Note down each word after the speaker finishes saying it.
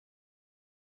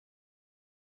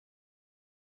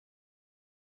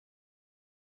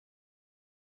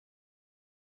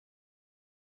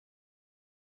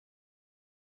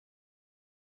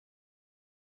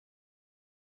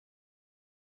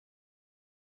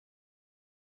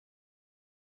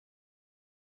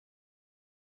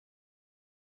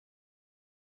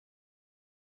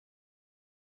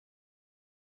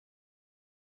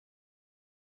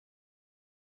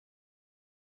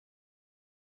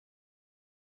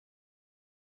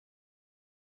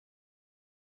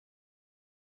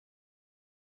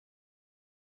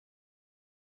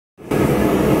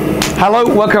Hello,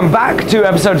 welcome back to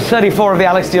episode 34 of the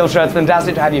Alec Steele Show. It's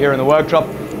fantastic to have you here in the workshop.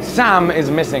 Sam is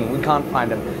missing. We can't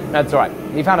find him. That's all right.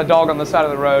 He found a dog on the side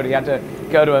of the road. He had to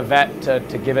go to a vet to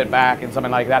give it back and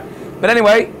something like that. But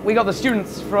anyway, we got the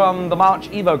students from the March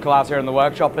Evo class here in the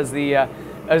workshop as the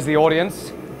audience,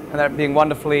 and they're being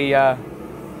wonderfully. That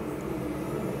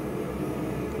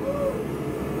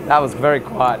was very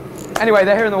quiet. Anyway,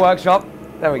 they're here in the workshop.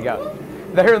 There we go.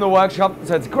 They're here in the workshop,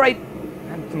 so it's great.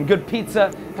 Had some good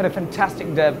pizza. Had a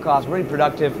fantastic dev class, really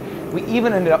productive. We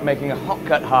even ended up making a hot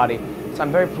cut hardy. So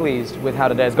I'm very pleased with how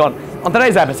today's gone. On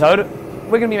today's episode,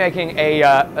 we're going to be making a,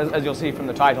 as you'll see from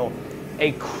the title,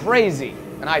 a crazy,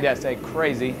 and I dare say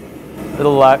crazy,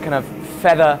 little kind of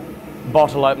feather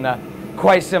bottle opener,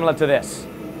 quite similar to this.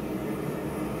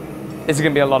 This is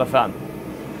going to be a lot of fun.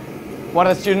 One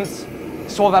of the students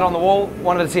saw that on the wall,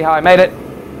 wanted to see how I made it,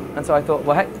 and so I thought,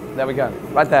 well, hey, there we go,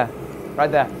 right there, right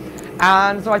there.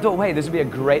 And so I thought, hey, this would be a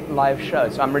great live show,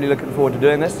 so I'm really looking forward to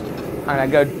doing this. I'm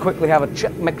going to go quickly have a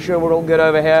check, make sure we're all good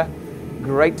over here.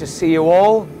 Great to see you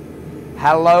all.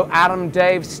 Hello, Adam,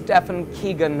 Dave, Stefan,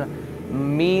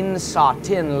 Keegan, Mean,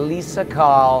 Sartin, Lisa,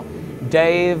 Carl,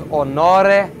 Dave,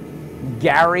 Honore,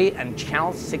 Gary, and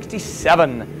Channel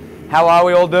 67. How are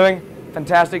we all doing?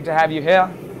 Fantastic to have you here.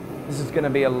 This is going to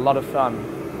be a lot of fun.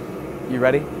 You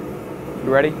ready?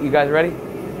 You ready? You guys ready?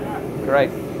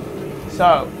 Great.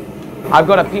 So, I've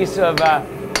got a piece of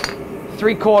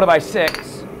 3/4 by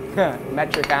 6.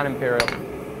 Metric and imperial.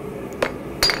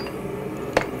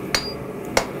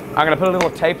 I'm going to put a little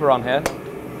taper on here.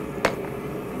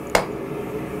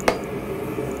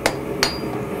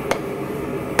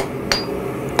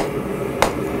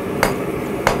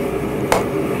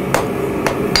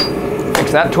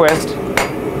 Fix that twist.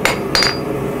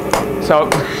 So,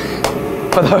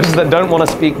 for those that don't want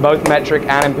to speak both metric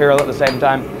and imperial at the same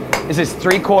time, this is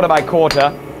 3/4 by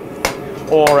 1/4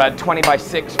 or 20 by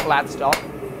 6 flat stock.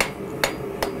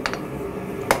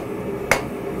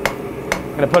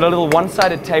 I'm going to put a little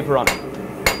one-sided taper on it.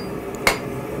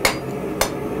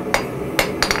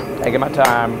 Taking my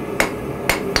time.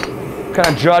 Kind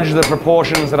of judge the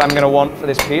proportions that I'm going to want for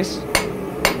this piece.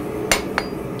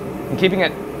 I'm keeping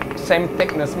it same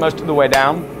thickness most of the way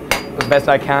down as best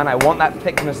I can. I want that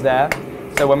thickness there,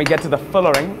 so when we get to the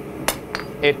fullering,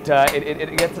 it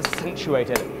gets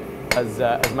accentuated as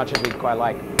much as we'd quite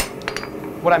like.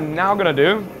 What I'm now going to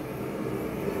do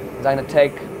is I'm going to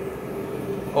take.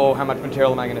 Oh, how much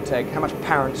material am I going to take? How much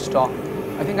parent stock?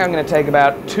 I think I'm going to take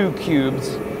about 2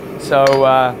 cubes. So,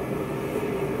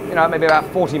 you know, maybe about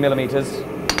 40 millimeters.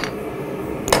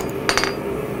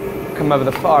 Come over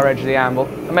the far edge of the anvil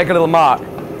and make a little mark.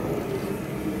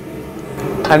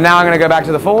 And now I'm going to go back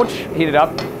to the forge, heat it up,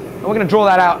 and we're going to draw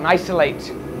that out and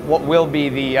isolate what will be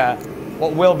the,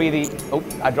 oh,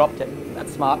 I dropped it.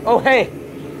 That's smart. Oh, hey,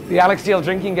 the Alec Steele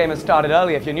drinking game has started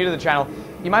early. If you're new to the channel,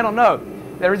 you might not know.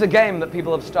 There is a game that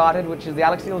people have started, which is the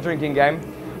Alec Steele drinking game.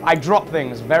 I drop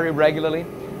things very regularly,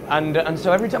 and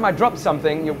so every time I drop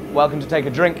something, you're welcome to take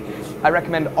a drink. I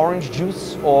recommend orange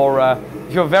juice, or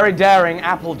if you're very daring,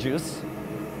 apple juice.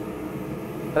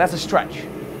 But that's a stretch.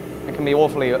 It can be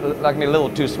awfully, like me, a little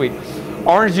too sweet.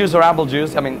 Orange juice or apple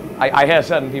juice. I mean, I hear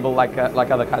certain people like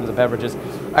other kinds of beverages.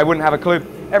 I wouldn't have a clue.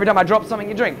 Every time I drop something,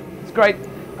 you drink. It's great.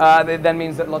 It then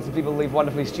means that lots of people leave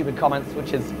wonderfully stupid comments,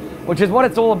 which is what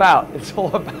it's all about. It's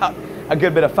all about a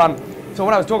good bit of fun. So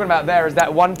what I was talking about there is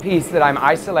that one piece that I'm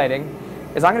isolating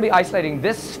is I'm going to be isolating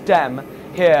this stem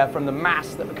here from the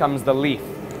mass that becomes the leaf.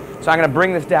 So I'm going to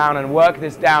bring this down and work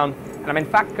this down, and I'm in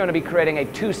fact going to be creating a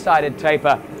 2-sided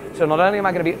taper. So not only am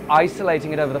I going to be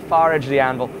isolating it over the far edge of the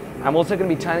anvil, I'm also going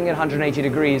to be turning it 180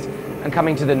 degrees and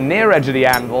coming to the near edge of the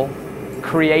anvil,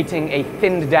 creating a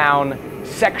thinned down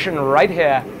section right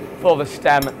here for the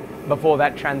stem before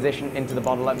that transition into the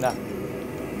bottle opener.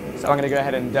 So I'm going to go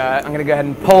ahead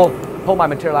and pull my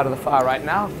material out of the fire right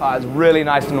now. Fire's really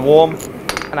nice and warm,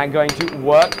 and I'm going to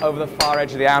work over the far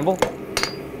edge of the anvil.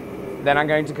 Then I'm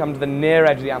going to come to the near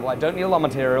edge of the anvil. I don't need a lot of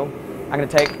material. I'm going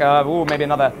to take maybe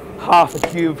another half a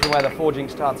cube from where the forging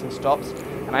starts and stops.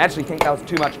 And I actually think that was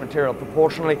too much material.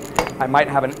 Proportionally, I might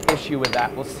have an issue with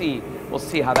that. We'll see. We'll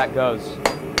see how that goes.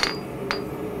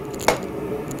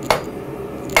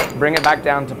 Bring it back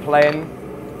down to plain.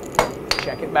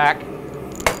 Check it back.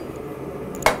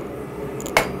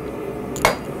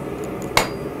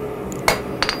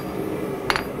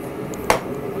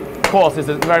 Of course, this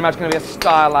is very much going to be a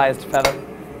stylized feather.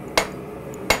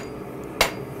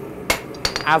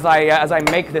 As I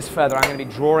make this feather, I'm going to be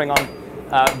drawing on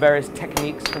various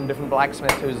techniques from different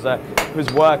blacksmiths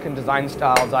whose work and design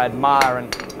styles I admire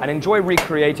and enjoy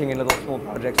recreating in little small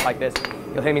projects like this.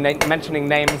 You'll hear me mentioning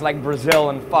names like Brazil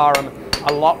and Farum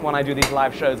a lot when I do these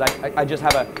live shows. I just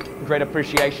have a great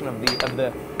appreciation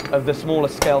of the smaller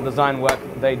scale design work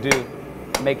that they do,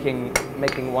 making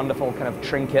wonderful kind of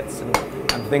trinkets and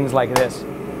things like this.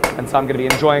 And so I'm going to be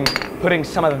enjoying putting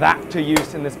some of that to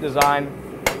use in this design,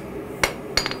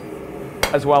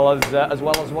 as well as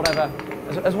whatever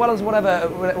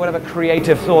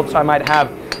creative thoughts I might have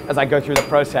as I go through the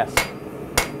process.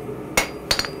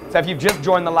 So if you've just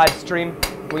joined the live stream,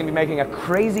 we're going to be making a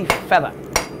crazy feather,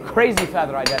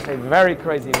 I dare say, very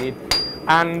crazy indeed.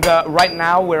 And right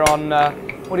now we're on,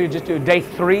 what do you just do, day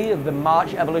 3 of the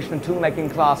March Evolution and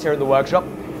Toolmaking class here at the workshop,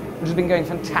 which has been going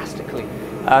fantastically.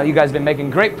 You guys have been making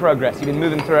great progress. You've been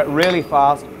moving through it really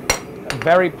fast.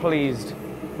 Very pleased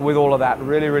with all of that.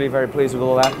 Really, really very pleased with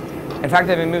all that. In fact,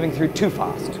 they've been moving through too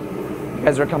fast. You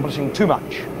guys are accomplishing too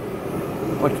much.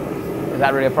 Is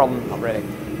that really a problem? Not really.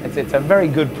 It's a very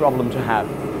good problem to have.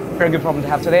 Very good problem to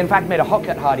have. So they in fact made a hot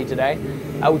cut hardy today,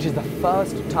 which is the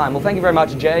first time. Well, thank you very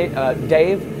much, Dave.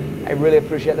 I really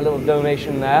appreciate the little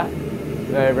donation there.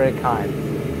 Very, very kind.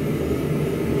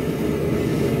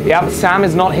 Yep, Sam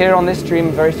is not here on this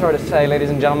stream. Very sorry to say, ladies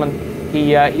and gentlemen.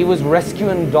 He was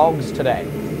rescuing dogs today.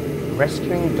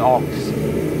 Rescuing dogs.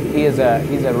 He's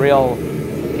a real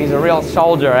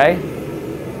soldier, eh?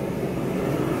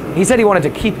 He said he wanted to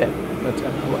keep it. But,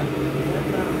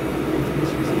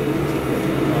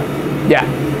 yeah,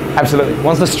 absolutely.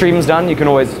 Once the stream's done, you can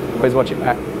always watch it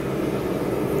back.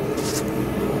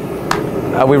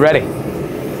 Are we ready?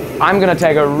 I'm going to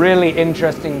take a really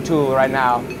interesting tool right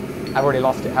now. I've already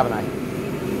lost it, haven't I?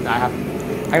 No, I haven't.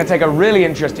 I'm going to take a really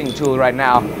interesting tool right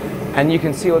now, and you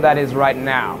can see what that is right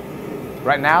now.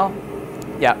 Right now?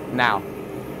 Yeah, now.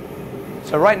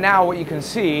 So right now what you can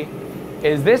see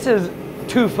is this is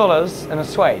 2 fullers and a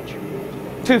swage.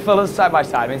 2 fullers side by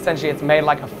side. I mean, essentially it's made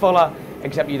like a fuller,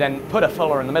 except you then put a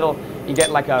fuller in the middle. You get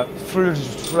like a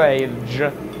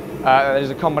swage. There's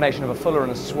a combination of a fuller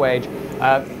and a swage.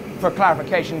 For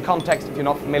clarification, context, if you're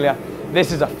not familiar,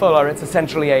 this is a fuller. It's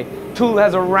essentially a tool that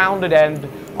has a rounded end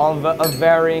of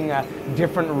varying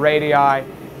different radii,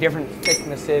 different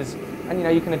thicknesses, and you know,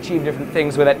 you can achieve different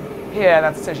things with it. Here,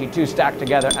 that's essentially 2 stacked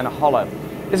together and a hollow.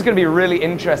 This is going to be really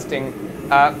interesting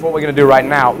for what we're going to do right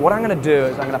now. What I'm going to do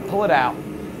is I'm going to pull it out,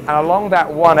 and along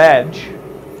that one edge,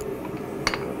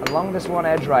 along this one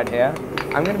edge right here,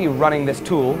 I'm going to be running this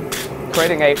tool,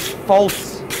 creating a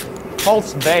false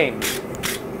vein.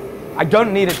 I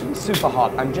don't need it to be super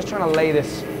hot. I'm just trying to lay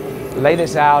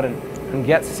this out and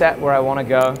get set where I want to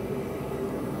go.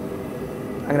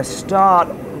 I'm going to start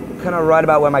kind of right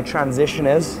about where my transition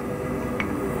is.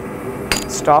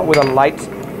 Start with a light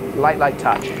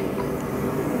touch.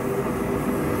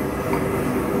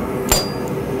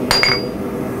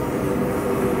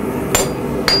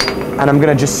 And I'm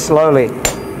going to just slowly,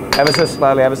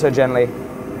 ever so gently,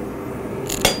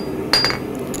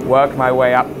 work my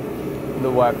way up the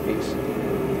workpiece.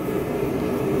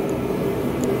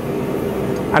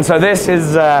 And so this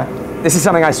is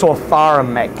something I saw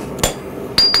Farham make,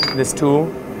 this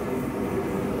tool.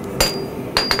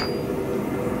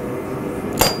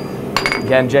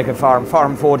 Again, Jacob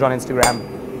Farham Forge on Instagram.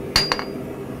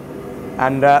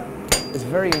 And it's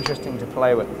very interesting to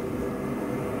play with.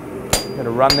 I'm going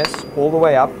to run this all the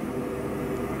way up,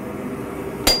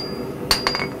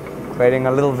 creating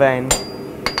a little vein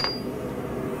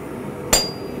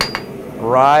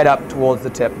right up towards the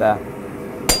tip there.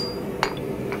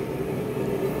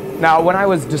 Now, when I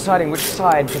was deciding which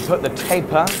side to put the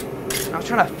taper, I was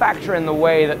trying to factor in the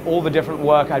way that all the different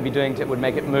work I'd be doing to it would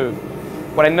make it move.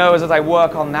 What I know is as I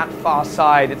work on that far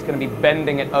side, it's going to be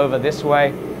bending it over this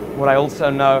way. What I also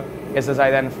know is as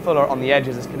I then fuller on the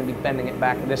edges, it's going to be bending it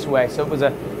back this way. So it was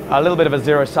a little bit of a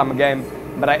zero-sum game,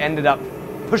 but I ended up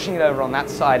pushing it over on that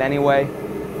side anyway,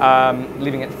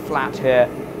 leaving it flat here.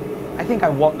 I think I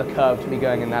want the curve to be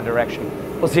going in that direction.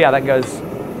 We'll see how that goes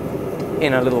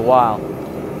in a little while.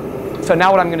 So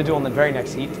now what I'm going to do on the very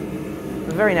next heat,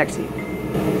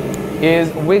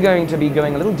 is we're going to be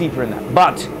going a little deeper in that.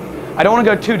 But I don't want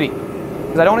to go too deep,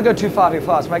 because I don't want to go too far too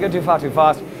fast. If I go too far too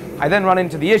fast, I then run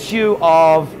into the issue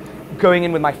of going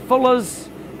in with my fullers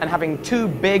and having too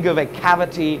big of a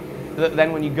cavity that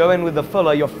then when you go in with the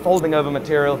fuller, you're folding over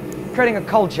material, creating a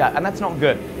cold shut, and that's not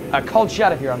good. A cold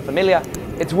shut, if you're unfamiliar,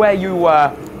 it's where you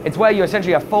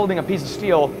essentially are folding a piece of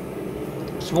steel,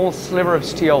 small sliver of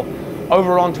steel,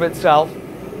 over onto itself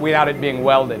without it being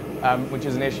welded, which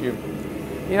is an issue.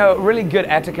 You know, a really good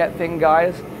etiquette thing,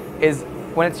 guys, is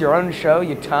when it's your own show,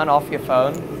 you turn off your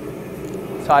phone.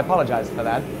 So I apologize for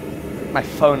that. My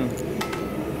phone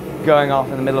going off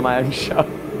in the middle of my own show.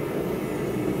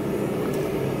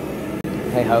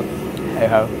 Hey ho, hey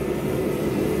ho.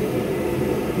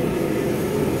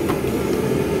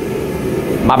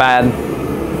 My bad.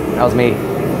 That was me.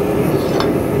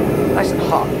 Nice and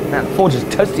hot. Man, the forge is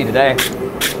toasty today.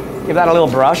 Give that a little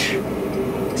brush,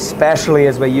 especially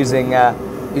as we're using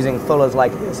fullers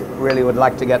like this. Really would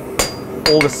like to get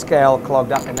all the scale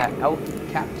clogged up in that. Oh,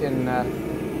 Captain. There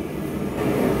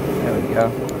we go.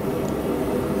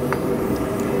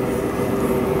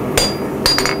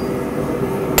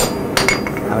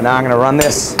 Now I'm going to run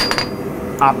this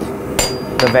up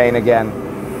the vein again.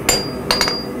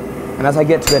 And as I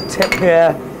get to the tip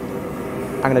here,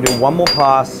 I'm going to do one more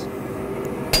pass.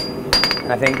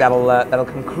 And I think that'll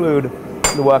conclude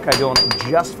the work I do on it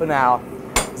just for now,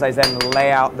 as I then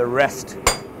lay out the rest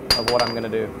of what I'm going to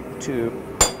do to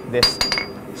this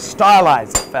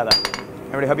stylized feather.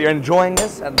 I really hope you're enjoying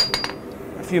this. And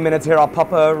a few minutes here, I'll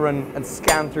pop over and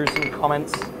scan through some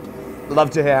comments.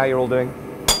 Love to hear how you're all doing.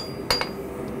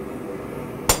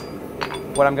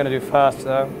 What I'm going to do first,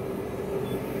 though,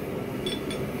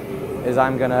 is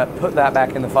I'm going to put that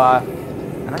back in the fire,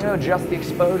 and I'm going to adjust the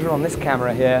exposure on this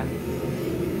camera here.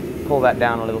 Pull that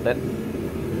down a little bit.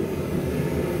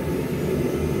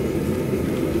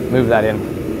 Move that in.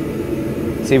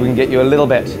 See if we can get you a little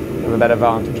bit of a better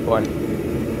vantage point.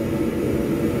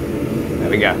 There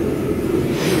we go.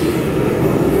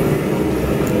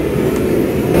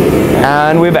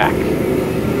 And we're back.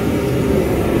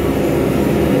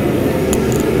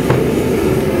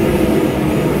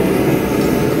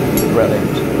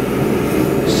 Brilliant.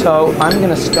 So I'm going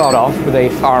to start off with a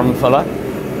farm fuller,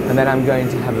 and then I'm going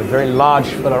to have a very large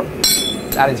fuller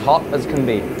that is hot as can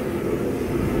be.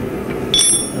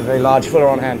 A very large fuller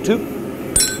on hand too.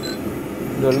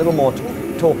 Do a little more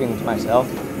talking to myself.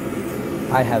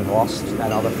 I have lost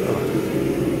that other fuller.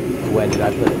 Where did I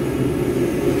put it?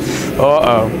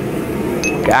 Uh-oh.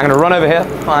 Okay, I'm going to run over here,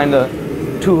 find the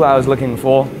tool I was looking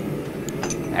for.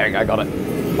 There we go, I got it.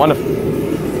 Wonderful.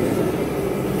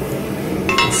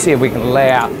 See if we can lay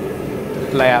out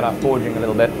our forging a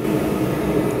little bit.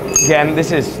 Again,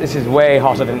 this is way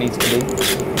hotter than it needs to be.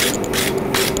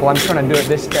 What I'm trying to do at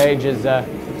this stage is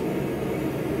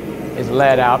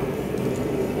lay it out.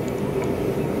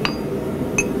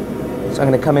 So I'm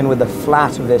going to come in with the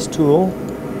flat of this tool,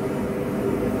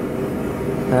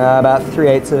 about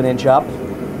 3/8 of an inch up.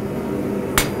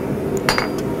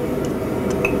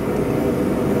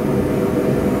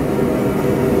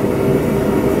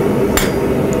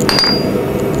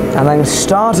 And I'm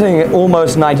starting at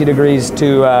almost 90 degrees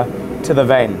to the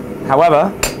vein.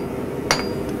 However,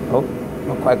 oh,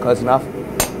 not quite close enough.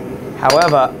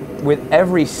 However, with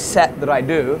every set that I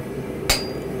do,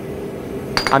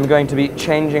 I'm going to be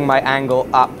changing my angle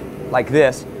up like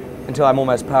this until I'm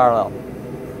almost parallel.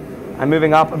 I'm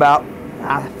moving up about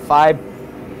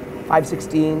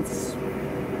 5/16,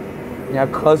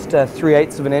 close to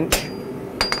 3/8 of an inch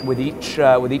with each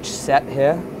set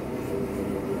here.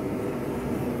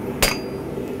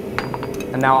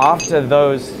 And now after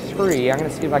those three, I'm going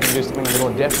to see if I can do something a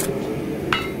little different.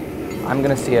 I'm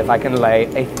going to see if I can lay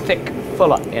a thick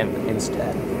fuller in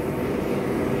instead.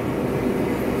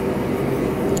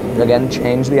 Again,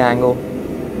 change the angle.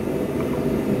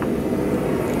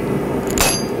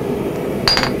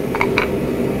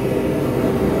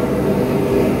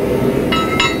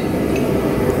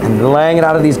 And laying it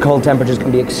out of these cold temperatures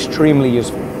can be extremely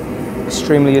useful.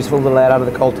 Extremely useful to lay it out of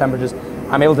the cold temperatures.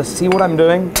 I'm able to see what I'm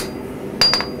doing.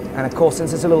 And of course,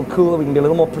 since it's a little cooler, we can be a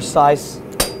little more precise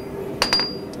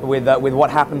with what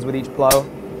happens with each blow,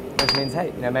 which means,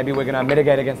 hey, maybe we're going to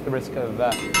mitigate against the risk of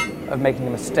making a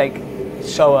mistake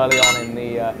so early on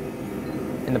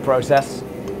in the process.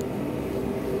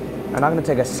 And I'm going to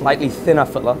take a slightly thinner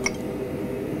fuller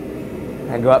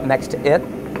and go up next to it.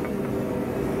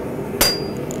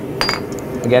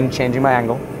 Again, changing my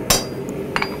angle.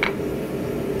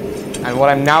 And what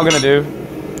I'm now going to do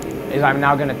is I'm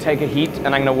now going to take a heat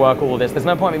and I'm going to work all this. There's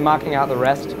no point in me marking out the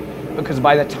rest, because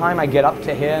by the time I get up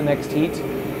to here next heat,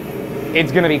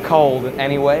 it's going to be cold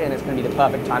anyway, and it's going to be the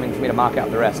perfect timing for me to mark out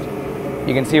the rest.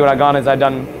 You can see what I've done is I've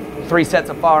done 3 sets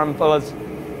of firearm fullers,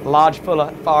 large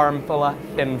fuller, firearm fuller,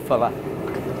 thin fuller.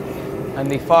 And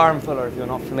the firearm fuller, if you're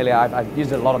not familiar, I've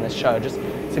used it a lot on this show. It's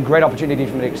a great opportunity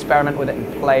for me to experiment with it and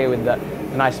play with the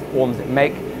nice forms it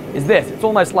make. Is this? It's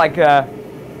almost like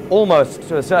almost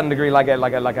to a certain degree like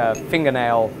a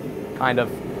fingernail kind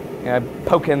of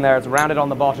poke in there. It's rounded on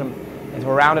the bottom, it's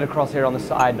rounded across here on the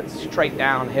side, but straight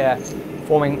down here,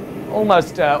 forming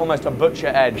almost a butcher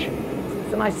edge.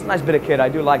 It's a nice bit of kit. I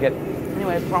do like it.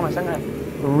 Anyway, I promise I'm going to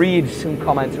read some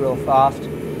comments real fast.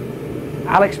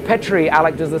 Alex Petrie,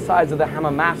 Alec, does the size of the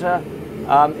hammer matter?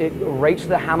 It rates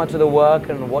the hammer to the work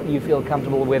and what you feel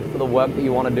comfortable with for the work that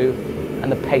you want to do and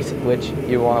the pace at which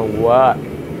you want to work.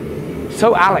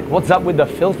 So Alec, what's up with the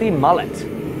filthy mullet?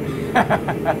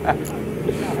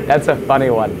 That's a funny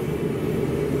one.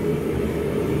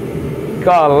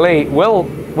 Golly, Will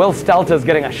Stelter's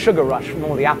getting a sugar rush from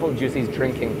all the apple juice he's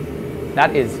drinking.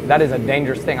 That is a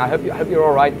dangerous thing. I hope you're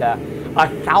all right there.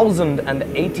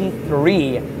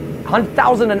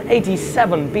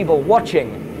 1,087 people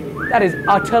watching. That is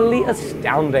utterly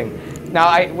astounding.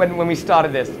 Now, when we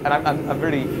started this, and I'm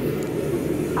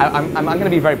going to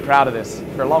be very proud of this.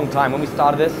 For a long time, when we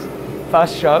started this,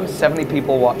 first show, 70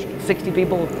 people watched. 60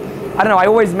 people, I don't know, I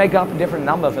always make up a different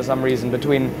number for some reason,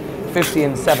 between 50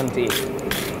 and 70.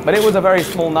 But it was a very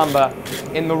small number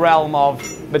in the realm of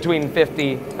between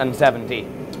 50 and 70.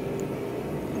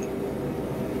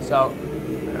 So,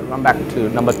 run back to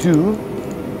number 2.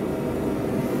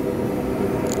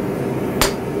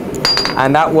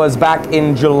 And that was back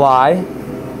in July.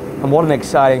 And what an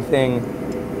exciting thing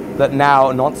that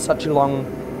now, not such a long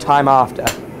time after,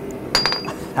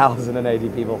 1,080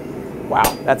 people. Wow,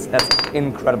 that's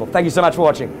incredible. Thank you so much for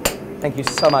watching. Thank you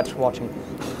so much for watching.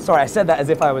 Sorry, I said that as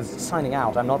if I was signing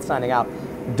out. I'm not signing out.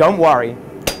 Don't worry.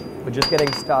 We're just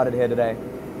getting started here today.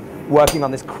 Working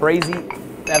on this crazy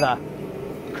feather,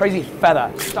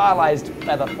 stylized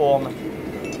feather form,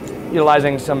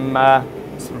 utilizing some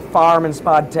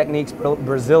farm-inspired techniques,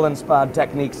 Brazil-inspired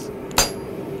techniques.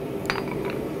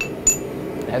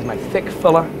 There's my thick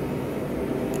fuller.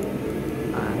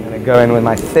 I'm going to go in with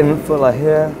my thin fuller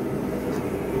here.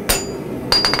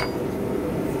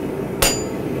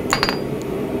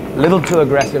 A little too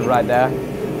aggressive right there.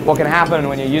 What can happen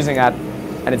when you're using that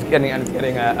and it's getting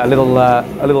a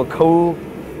little cool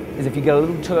is if you get a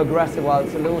little too aggressive while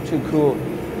it's a little too cool,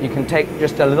 you can take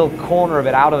just a little corner of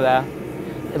it out of there.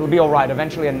 It'll be all right.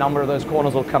 Eventually a number of those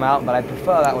corners will come out, but I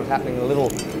prefer that was happening a little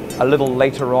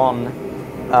later on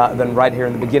than right here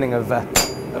in the beginning of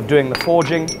doing the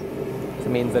forging. It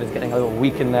means that it's getting a little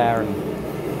weak in there, and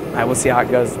we'll see how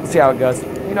it goes. We'll see how it goes.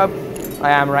 You know,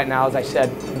 I am right now, as I said,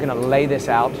 I'm going to lay this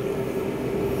out.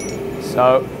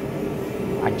 So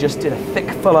I just did a thick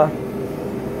fuller.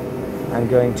 I'm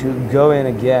going to go in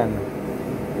again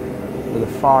with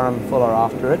a farm fuller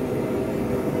after it.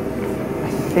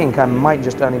 I think I might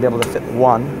just only be able to fit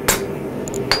one.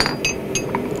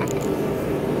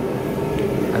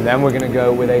 And then we're going to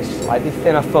go with a slightly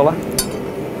thinner fuller.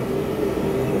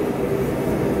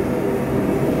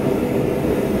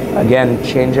 Again,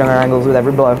 changing our angles with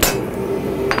every blow.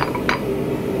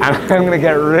 And I'm going to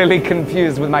get really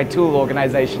confused with my tool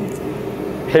organizations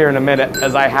here in a minute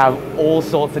as I have all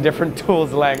sorts of different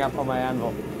tools laying up on my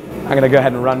anvil. I'm going to go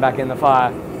ahead and run back in the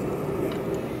fire.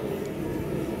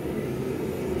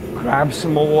 Grab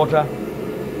some more water.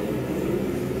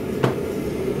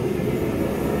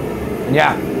 And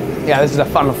yeah, this is a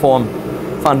fun form.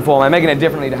 I'm making it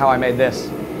differently to how I made this.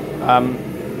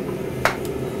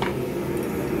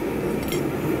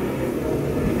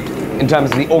 In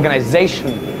terms of the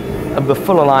organization of the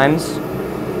fuller lines,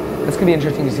 it's going to be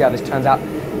interesting to see how this turns out.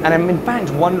 And I'm in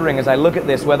fact wondering as I look at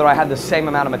this whether I had the same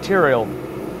amount of material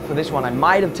for this one. I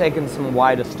might have taken some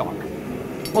wider stock.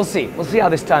 We'll see. We'll see how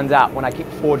this turns out when I keep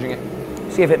forging it.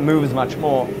 See if it moves much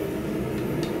more.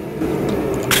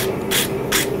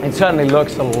 It certainly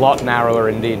looks a lot narrower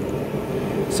indeed.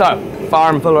 So,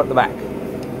 farm fuller at the back.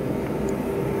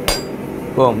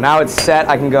 Boom. Now it's set.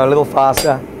 I can go a little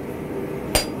faster.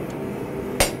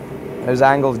 Those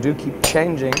angles do keep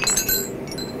changing.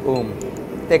 Boom.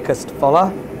 Thickest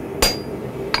fuller.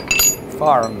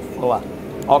 Farm fuller.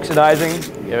 Oxidizing.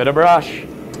 Give it a brush.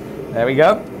 There we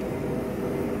go.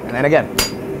 And then again.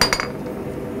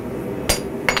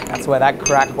 That's where that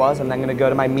crack was. I'm then going to go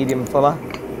to my medium fuller.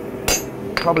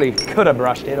 Probably could have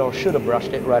brushed it or should have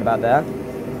brushed it right about there.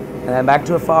 And then back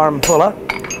to a farm fuller.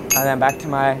 And then back to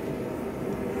my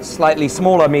slightly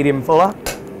smaller medium fuller.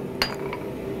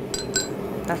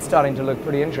 That's starting to look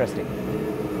pretty interesting.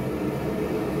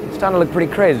 It's starting to look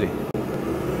pretty crazy.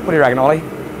 What do you reckon, Ollie?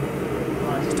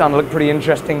 It's starting to look pretty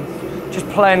interesting. Just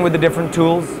playing with the different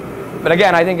tools. But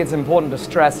again, I think it's important to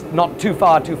stress not too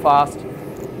far, too fast.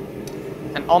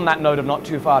 And on that note of not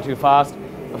too far, too fast,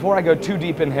 before I go too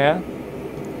deep in here,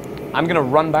 I'm going to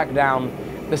run back down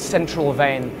the central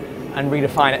vein and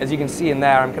redefine it. As you can see in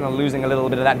there, I'm kind of losing a little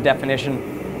bit of that definition.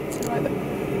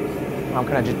 I'm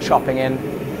kind of just chopping in.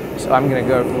 So I'm going to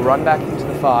go run back into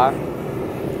the fire,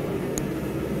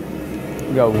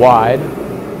 go wide,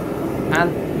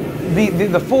 and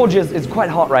the forge is quite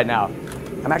hot right now.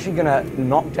 I'm actually going to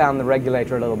knock down the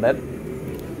regulator a little bit.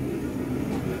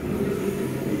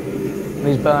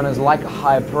 These burners like a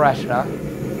high pressure.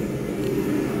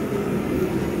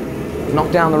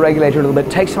 Knock down the regulator a little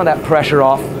bit, take some of that pressure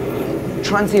off,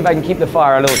 try and see if I can keep the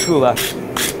fire a little cooler.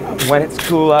 when it's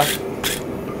cooler.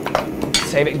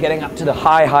 Save it getting up to the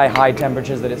high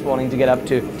temperatures that it's wanting to get up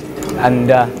to,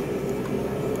 and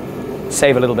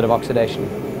save a little bit of oxidation.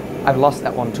 I've lost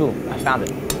that one tool. I found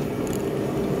it.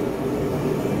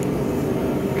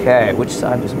 Okay, which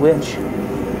side was which?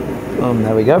 Boom,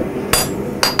 there we go.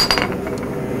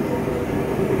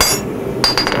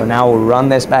 So now we'll run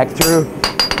this back through.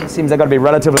 It seems I've got to be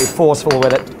relatively forceful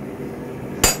with it,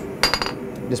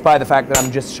 despite the fact that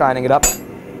I'm just shining it up.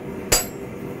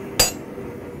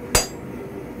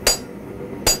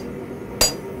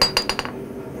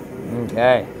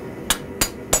 Okay.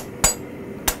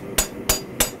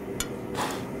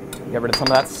 Get rid of some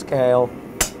of that scale.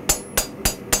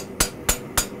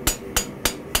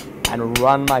 And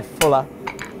run my fuller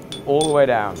all the way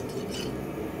down.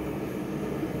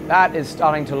 That is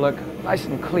starting to look nice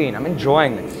and clean. I'm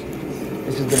enjoying this.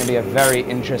 This is going to be a very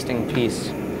interesting piece.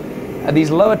 At these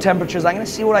lower temperatures, I'm going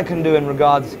to see what I can do in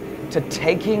regards to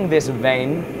taking this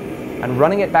vein and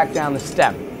running it back down the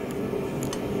stem.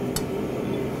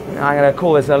 I'm going to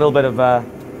call this a little bit of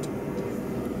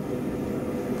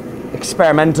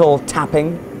experimental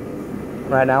tapping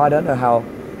right now. I don't know how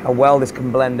well this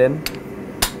can blend in.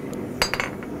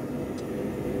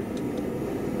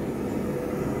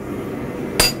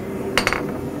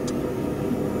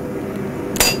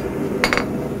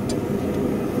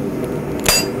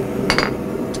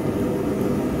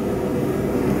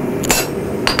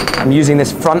 I'm using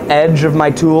this front edge of my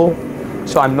tool,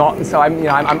 so I'm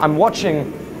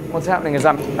watching. What's happening is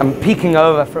I'm peeking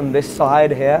over from this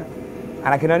side here, and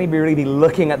I can only really be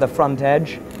looking at the front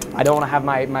edge. I don't want to have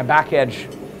my back edge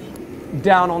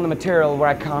down on the material where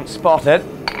I can't spot it.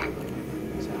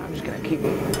 So I'm just going to keep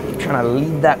trying to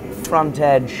lead that front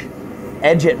edge,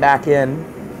 edge it back in.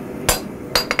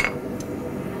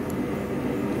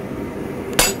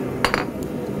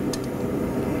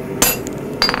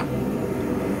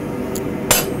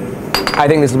 I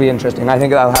think this will be interesting. I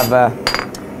think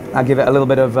I'll give it a little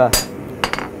bit of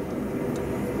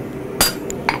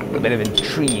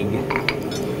intrigue.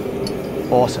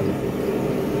 Awesome.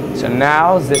 So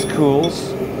now as this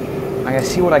cools, I'm going to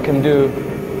see what I can do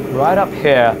right up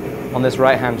here on this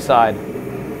right-hand side.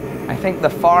 I think the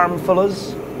farm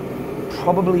fullers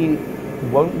probably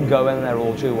won't go in there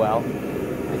all too well.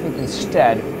 I think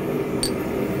instead,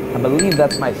 I believe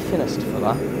that's my thinnest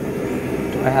fuller.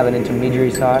 Do I have an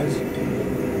intermediary size?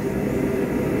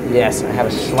 Yes, I have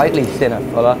a slightly thinner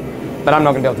fuller, but I'm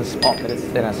not going to be able to spot that it's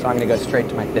thinner, so I'm going to go straight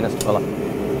to my thinnest fuller.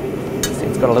 See,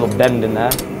 it's got a little bend in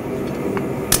there.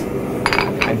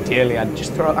 Ideally, I'm going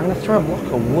to throw a block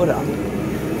of wood up.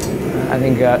 I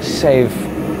think save.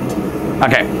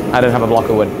 Okay, I don't have a block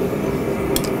of wood.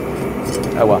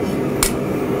 Oh well.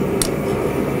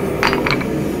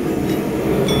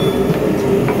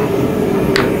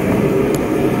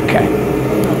 Okay,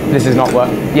 this is not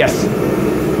work. Yes.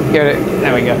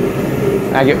 There we go.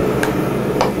 Thank you.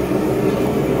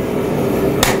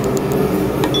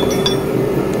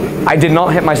 I did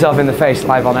not hit myself in the face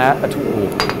live on air at all.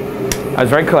 I was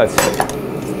very close.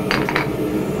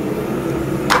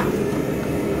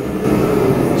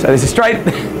 So this is straight.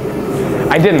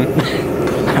 I didn't.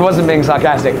 I wasn't being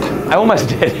sarcastic. I almost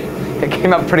did. It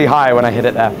came up pretty high when I hit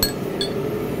it there.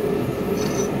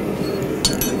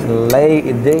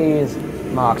 Lay these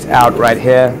marks out right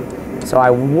here. So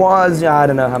I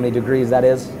don't know how many degrees that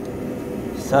is,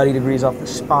 30 degrees off the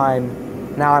spine.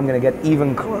 Now I'm going to get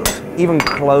even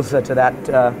closer to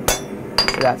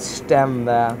that stem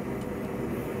there,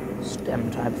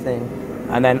 stem type thing,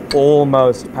 and then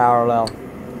almost parallel.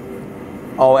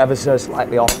 Oh, ever so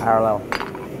slightly off parallel,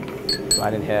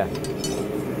 right in here.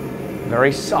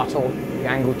 Very subtle. The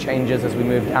angle changes as we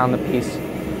move down the piece,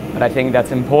 but I think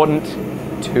that's important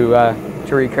to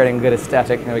recreating good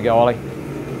aesthetic. There we go, Ollie.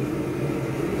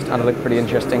 Starting to look pretty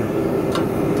interesting.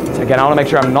 So again, I want to make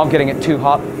sure I'm not getting it too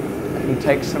hot. I can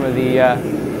take some of the,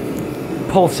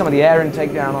 pull some of the air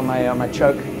intake down on my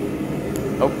choke.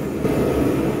 Oh,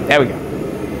 there we go.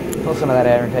 Pull some of that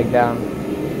air intake down.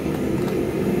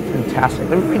 Fantastic.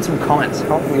 Let me read some comments.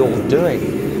 How are we all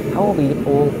doing? How are we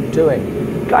all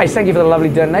doing? Guys, thank you for the lovely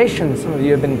donations. Some of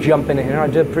you have been jumping in here. I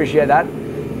do appreciate that.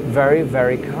 Very,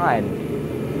 very kind.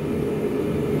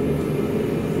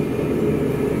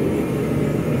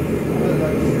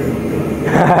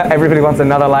 Everybody wants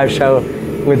another live show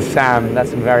with Sam.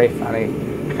 That's very funny.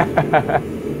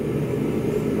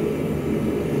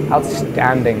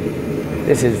 Outstanding.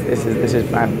 This is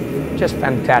fun. Just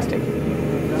fantastic.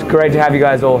 It's great to have you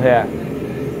guys all here.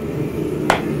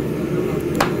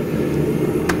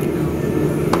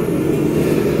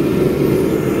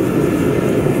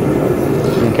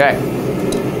 Okay.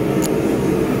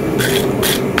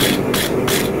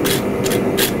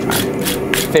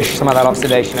 fish some of that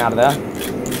oxidation out of there.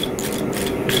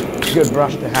 Good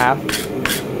brush to have.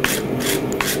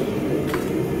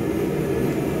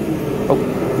 Oh,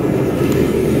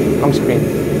 wrong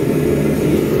screen.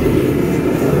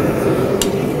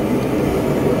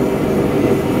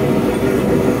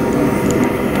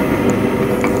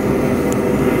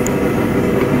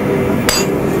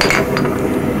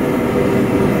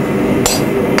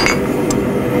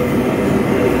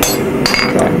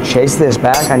 Chase this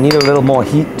back. I need a little more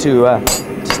heat to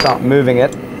start moving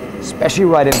it, especially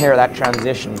right in here at that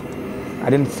transition. I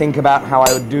didn't think about how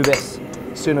I would do this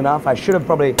soon enough. I should have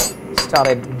probably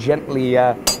started gently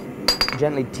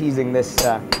teasing this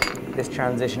this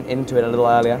transition into it a little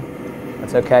earlier.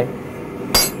 That's okay.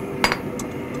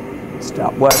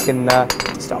 Start working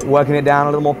it down, a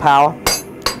little more power.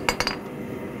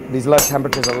 These low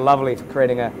temperatures are lovely for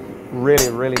creating a really,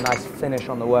 really nice finish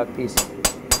on the workpiece.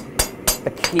 The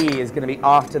key is going to be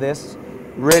after this,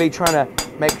 really trying to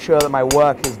make sure that my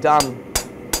work is done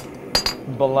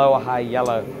below a high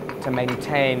yellow to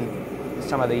maintain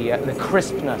some of the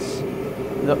crispness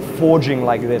that forging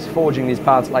these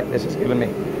parts like this has given me.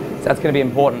 So that's going to be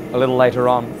important a little later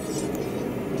on.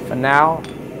 For now,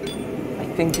 I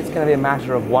think it's going to be a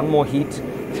matter of one more heat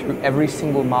through every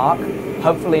single mark.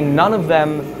 Hopefully none of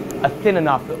them are thin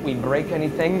enough that we break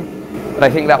anything. But I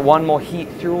think that one more heat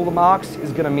through all the marks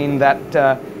is going to mean that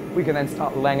we can then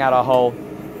start laying out our hole,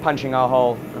 punching our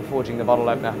hole, and forging the bottle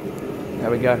opener. There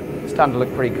we go. It's starting to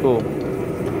look pretty cool.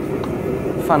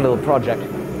 Fun little project.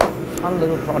 Fun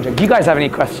little project. Do you guys have any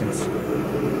questions?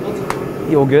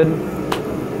 You all good?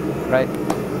 Right.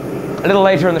 A little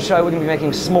later in the show, we're going to be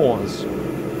making s'mores.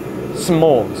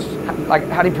 S'mores. Like,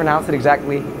 how do you pronounce it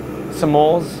exactly?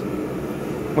 S'mores?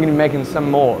 We're going to be making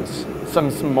some s'mores. Some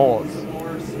s'mores.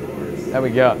 There we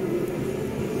go.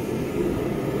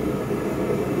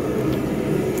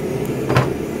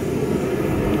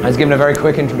 I was given a very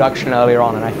quick introduction earlier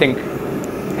on, and I think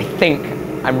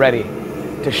I'm ready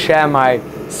to share my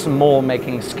s'more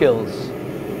making skills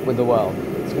with the world.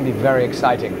 It's going to be very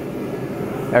exciting.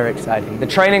 Very exciting. The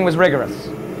training was rigorous.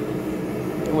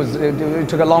 It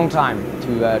took a long time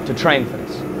to train for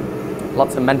this.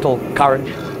 Lots of mental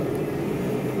courage,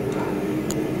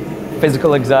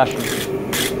 physical exertion.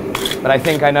 But I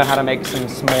think I know how to make some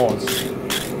s'mores.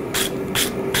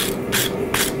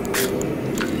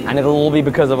 And it'll all be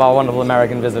because of our wonderful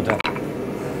American visitor.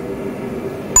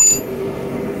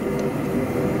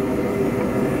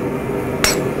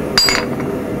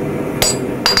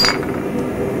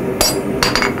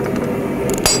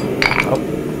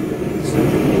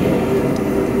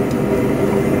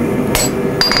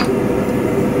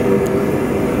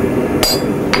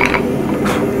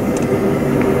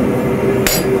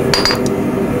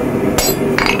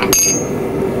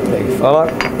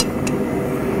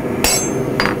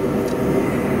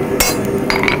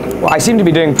 Well, I seem to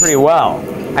be doing pretty well.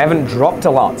 I haven't dropped a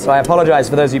lot, so I apologize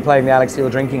for those of you playing the Alec Steele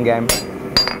drinking game.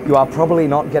 You are probably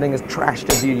not getting as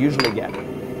trashed as you usually get.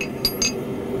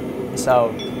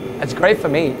 So, it's great for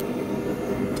me.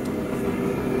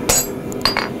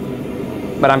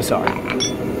 But I'm sorry.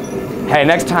 Hey,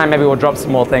 next time maybe we'll drop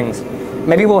some more things.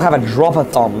 Maybe we'll have a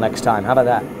drop-a-thon next time. How about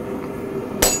that?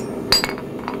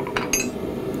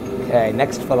 Okay,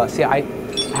 next fella. See, I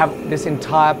have this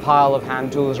entire pile of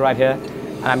hand tools right here,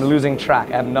 and I'm losing track.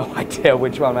 I have no idea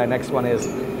which one my next one is.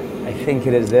 I think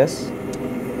it is this.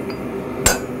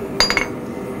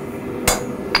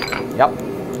 Yep.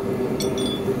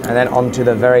 And then onto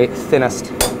the very thinnest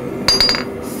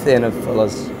thin of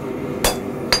fullers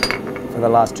for the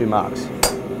last two marks.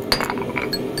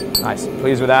 Nice,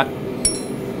 pleased with that.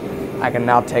 I can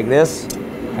now take this.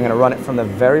 I'm going to run it from the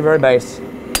very, very base.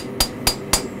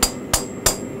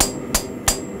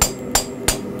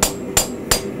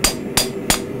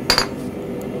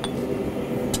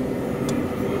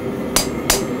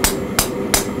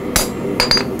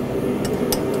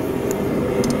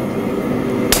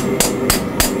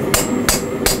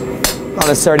 Not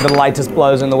necessarily the lightest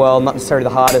blows in the world, not necessarily the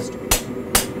hardest.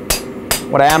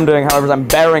 What I am doing, however, is I'm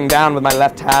bearing down with my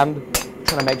left hand,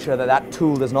 trying to make sure that that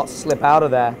tool does not slip out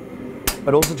of there,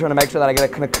 but also trying to make sure that I get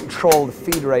to kind of control the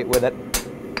feed rate with it.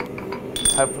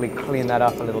 Hopefully clean that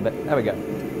up a little bit. There we go.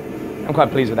 I'm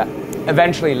quite pleased with that.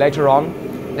 Eventually, later on,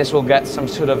 this will get some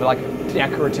sort of like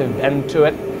decorative bend to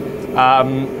it.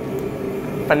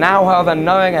 For now, however,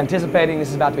 knowing, anticipating this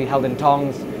is about to be held in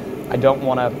tongs, I don't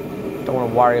want to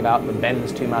worry about the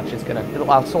bends too much.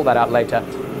 I'll sort that out later.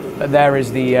 But there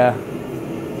is the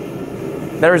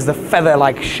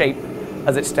feather-like shape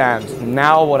as it stands.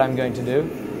 Now what I'm going to do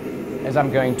is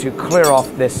I'm going to clear off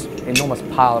this enormous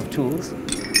pile of tools,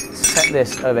 set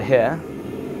this over here,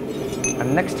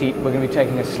 And next heat, we're going to be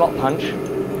taking a slot punch,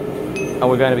 and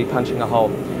we're going to be punching a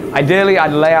hole. Ideally,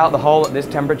 I'd lay out the hole at this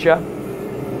temperature.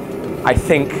 I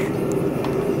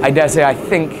dare say, I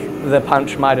think the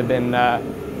punch might have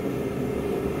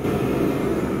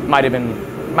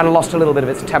lost a little bit of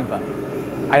its temper.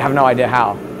 I have no idea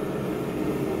how.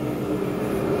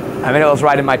 I mean, it was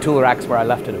right in my tool racks where I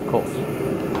left it, of course.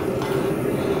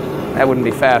 That wouldn't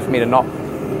be fair for me to not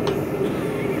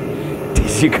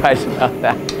teach you guys about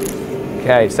that.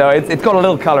 Okay, so it's got a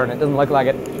little color in it. Doesn't look like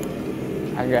it.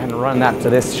 I can go ahead and run that to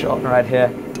this shot right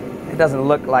here. It doesn't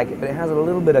look like it, but it has a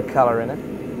little bit of color in it.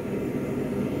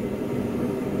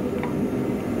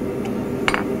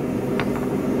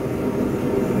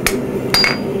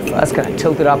 First, kind of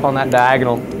tilt it up on that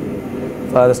diagonal,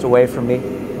 furthest away from me.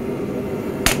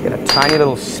 Get a tiny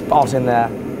little spot in there.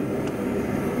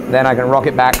 Then I can rock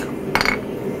it back.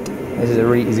 This is a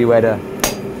really easy way to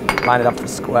line it up for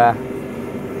square.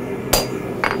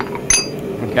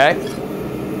 Okay.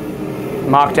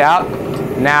 Marked out.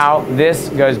 Now this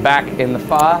goes back in the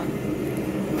fire.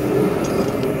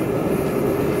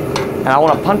 And I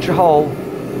want to punch a hole.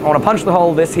 I want to punch the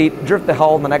hole this heat, drift the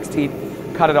hole in the next heat,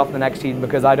 cut it off the next heat,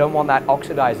 because I don't want that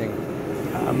oxidizing.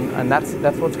 And that's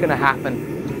what's going to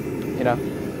happen. You know,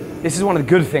 this is one of the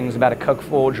good things about a coke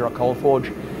forge or a coal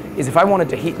forge, is if I wanted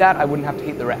to heat that, I wouldn't have to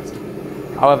heat the rest.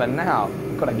 However, now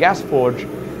I've got a gas forge.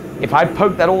 If I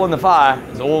poke that all in the fire,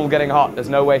 it's all getting hot. There's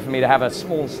no way for me to have a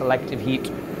small selective heat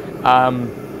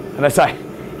unless I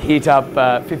heat up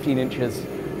 15 inches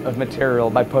of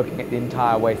material by poking it the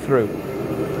entire way through.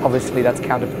 Obviously, that's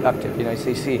counterproductive. You know, so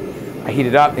you see, I heat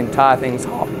it up, the entire thing's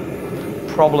hot.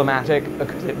 Problematic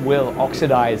because it will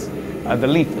oxidize the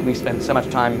leaf that we spent so much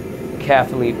time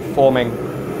carefully forming.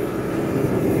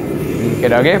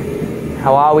 Okay.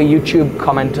 How are we, YouTube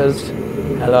commenters?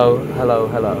 Hello, hello,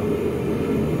 hello.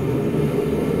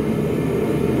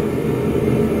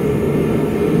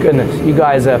 Goodness, you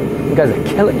guys are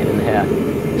killing it in here.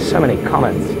 So many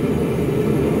comments.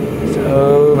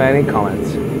 So many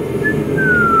comments.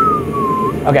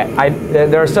 Okay,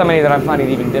 there are so many that I'm finding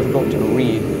it even difficult to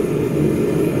read.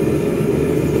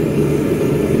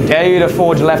 Dare you to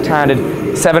forge left-handed?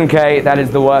 7K, that is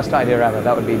the worst idea ever.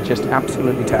 That would be just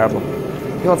absolutely terrible.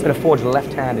 He wants me to forge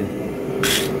left-handed.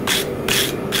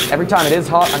 Every time it is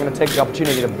hot, I'm going to take the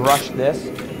opportunity to brush this.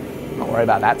 Not worry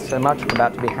about that so much. I'm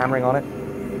about to be hammering on it.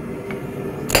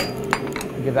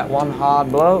 Give that one hard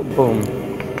blow. Boom.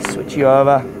 Switch you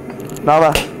over.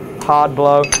 Another hard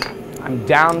blow. I'm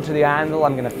down to the anvil.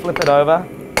 I'm going to flip it over.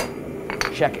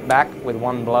 Check it back with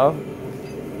one blow.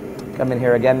 Come in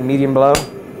here again. Medium blow.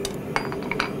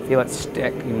 Feel it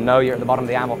stick. You know you're at the bottom of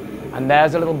the anvil. And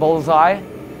there's a little bullseye.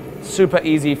 Super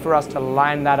easy for us to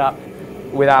line that up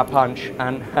with our punch.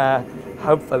 And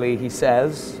hopefully, he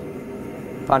says,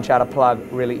 punch out a plug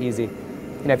really easy.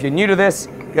 You know, if you're new to this,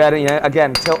 go ahead and, you know,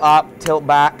 again, tilt up, tilt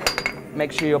back.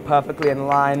 Make sure you're perfectly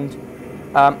aligned.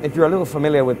 If you're a little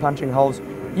familiar with punching holes,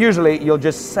 usually you'll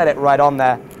just set it right on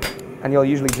there, and you'll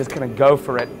usually just kind of go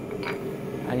for it,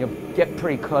 and you'll get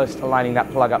pretty close to lining that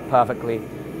plug up perfectly.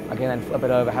 I can then flip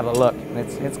it over, have a look, and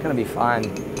it's going to be fine.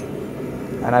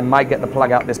 And I might get the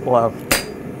plug out this blow.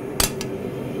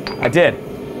 I did.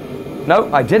 No,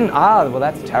 I didn't. Ah, well,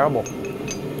 that's terrible.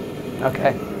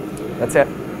 Okay, that's it.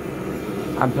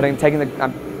 I'm going.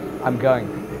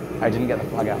 I didn't get the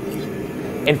plug out.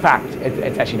 In fact,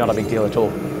 it's actually not a big deal at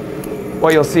all.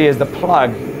 What you'll see is the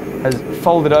plug has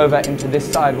folded over into this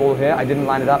side wall here. I didn't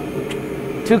line it up.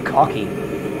 Too cocky.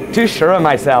 Too sure of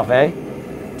myself, eh?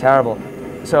 Terrible.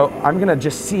 So I'm going to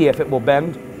just see if it will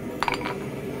bend.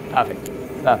 Perfect.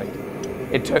 Perfect.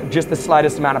 It took just the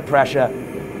slightest amount of pressure,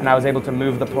 and I was able to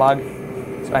move the plug.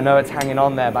 So I know it's hanging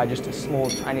on there by just a small,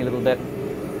 tiny little bit.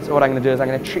 So what I'm going to do is I'm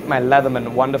going to treat my Leatherman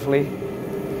wonderfully.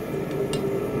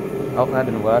 Oh, that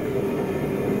didn't work.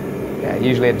 Yeah,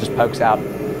 usually it just pokes out.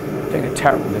 Doing a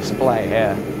terrible display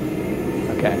here.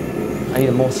 Okay. I need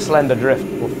a more slender drift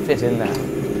that will fit in there.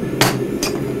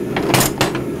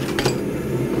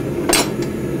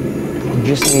 It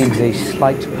just needs a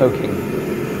slight poking.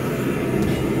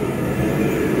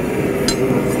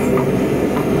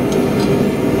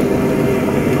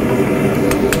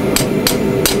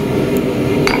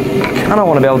 I don't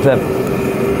want to be able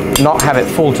to not have it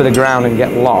fall to the ground and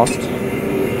get lost.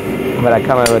 But I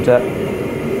come over to...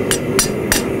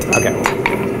 Okay.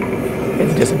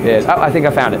 It disappears. Oh, I think I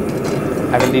found it.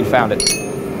 I've indeed found it.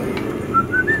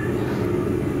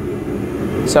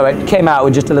 So it came out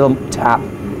with just a little tap.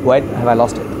 Wait, have I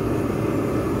lost it?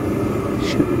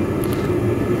 Shoot.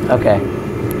 Okay.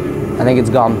 I think it's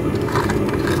gone.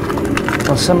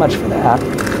 Well, so much for that.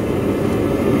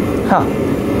 Huh.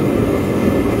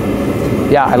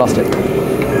 Yeah, I lost it.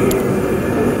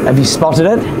 Have you spotted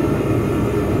it?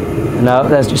 No,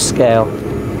 there's just scale.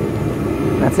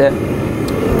 That's it.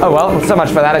 Oh well, so much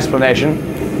for that explanation.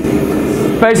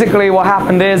 Basically what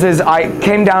happened is I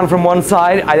came down from one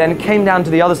side, I then came down to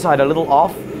the other side a little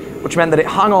off, which meant that it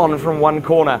hung on from one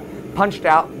corner, punched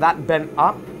out, that bent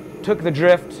up, took the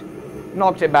drift,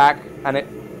 knocked it back, and it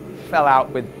fell out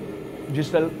with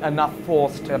just enough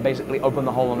force to basically open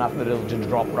the hole enough that it'll just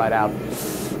drop right out.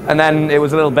 And then it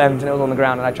was a little bent and it was on the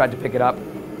ground and I tried to pick it up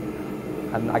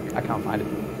and I can't find it.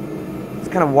 I was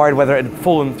kind of worried whether it had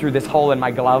fallen through this hole in my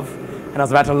glove and I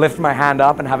was about to lift my hand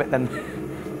up and have it then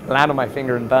land on my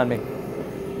finger and burn me.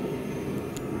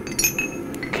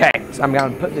 Okay, so I'm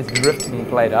going to put this drifting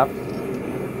plate up.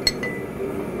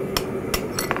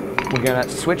 We're going to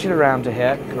switch it around to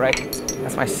here, great.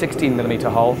 That's my 16mm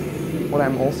hole. What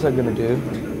I'm also going to do,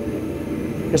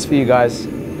 just for you guys,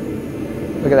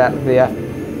 look at that, yeah,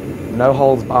 no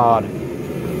holes barred.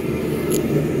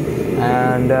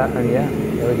 And yeah,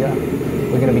 there we go.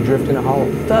 We're going to be drifting a hole.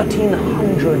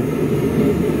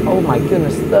 1,300, oh my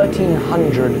goodness,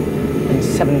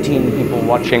 1,317 people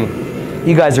watching.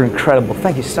 You guys are incredible.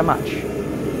 Thank you so much.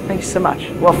 Thank you so much.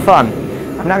 Well, fun.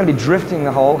 I'm now going to be drifting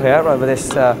the hole here over this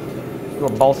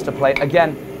little bolster plate.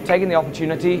 Again, taking the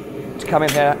opportunity to come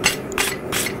in here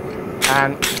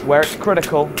and where it's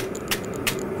critical,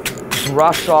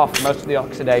 brush off most of the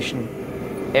oxidation.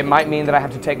 It might mean that I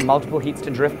have to take multiple heats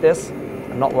to drift this.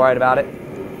 I'm not worried about it.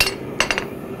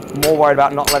 I'm more worried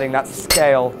about not letting that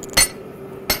scale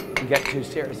get too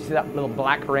serious. You see that little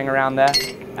black ring around there?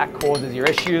 That causes your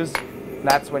issues.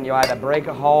 That's when you either break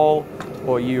a hole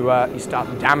or you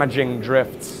start damaging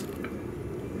drifts.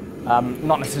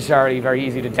 Not necessarily very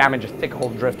easy to damage a thick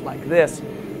hole drift like this.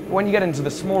 But when you get into the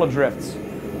smaller drifts,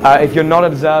 if you're not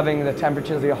observing the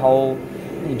temperatures of your hole,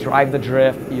 you drive the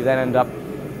drift, you then end up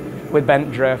with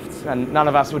bent drifts, and none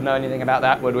of us would know anything about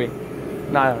that, would we?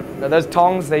 No, those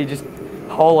tongs, they just,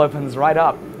 hole opens right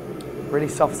up. Really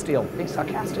soft steel. Being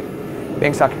sarcastic.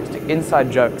 Being sarcastic. Inside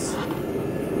jokes.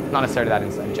 Not necessarily that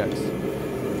inside jokes.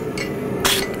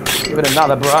 Give it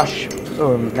another brush.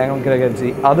 Boom. Then I'm going to go to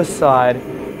the other side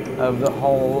of the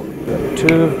hole.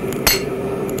 Two.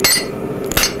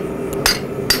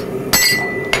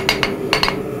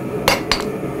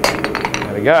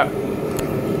 There we go.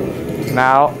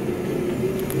 Now,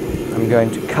 I'm going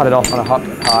to cut it off on a hot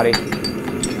party.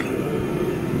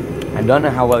 I don't know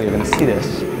how well you're going to see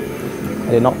this.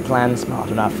 I did not plan smart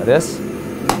enough for this.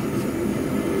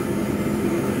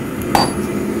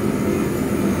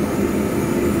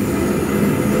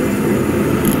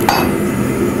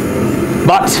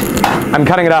 But I'm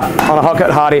cutting it up on a hot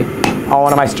cut hardy on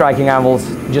one of my striking anvils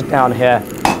just down here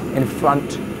in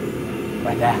front,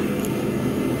 right there.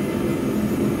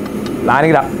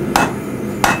 Lining it up.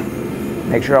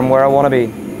 Make sure I'm where I want to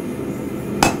be.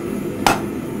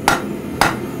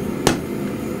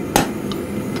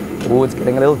 Oh, it's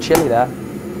getting a little chilly there.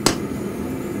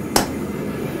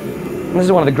 And this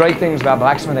is one of the great things about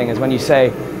blacksmithing is when you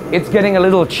say, it's getting a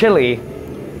little chilly,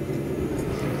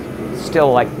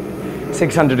 still like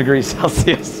 600 degrees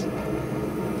Celsius.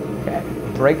 Okay,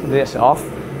 break this off.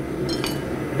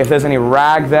 If there's any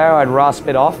rag there, I'd rasp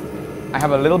it off. I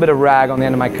have a little bit of rag on the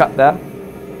end of my cut there.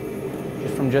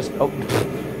 Oh,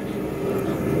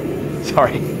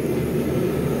 sorry.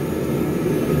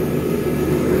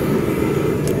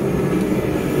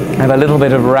 I have a little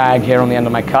bit of rag here on the end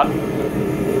of my cut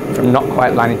from not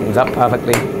quite lining things up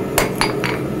perfectly.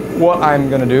 What I'm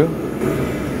going to do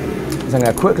is I'm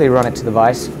going to quickly run it to the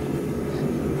vise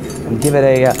and give it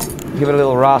a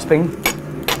little rasping,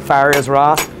 Farrier's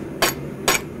rasp.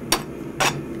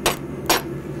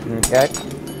 Okay.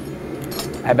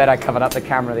 I bet I covered up the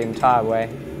camera the entire way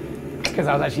because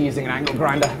I was actually using an angle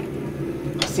grinder,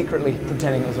 secretly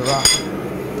pretending it was a rasp.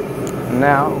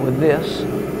 Now with this,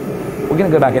 we're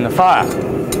going to go back in the fire.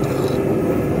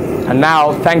 And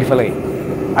now, thankfully,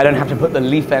 I don't have to put the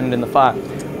leaf end in the fire.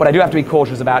 What I do have to be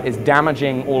cautious about is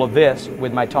damaging all of this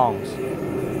with my tongs.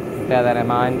 Bear that in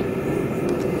mind.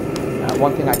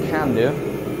 One thing I can do,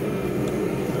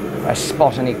 if I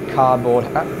spot any cardboard,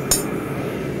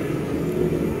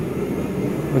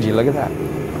 would you look at that?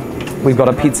 We've got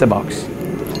a pizza box.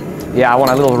 Yeah, I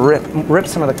want a little rip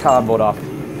some of the cardboard off.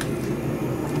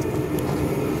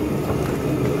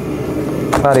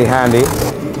 Bloody handy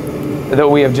that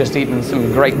we have just eaten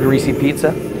some great greasy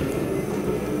pizza.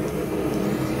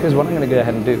 Because what I'm going to go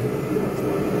ahead and do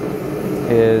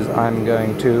is I'm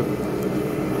going to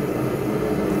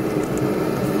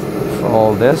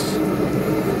fold this,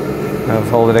 and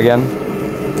fold it again,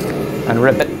 and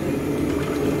rip it,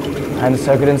 and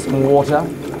soak it in some water.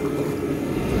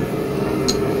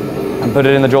 and put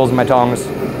it in the jaws of my tongs,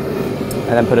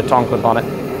 and then put a tong clip on it,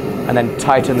 and then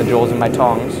tighten the jaws of my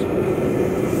tongs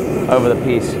over the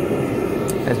piece.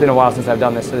 And it's been a while since I've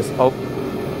done this, so this, oh,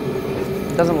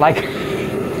 doesn't like,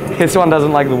 this one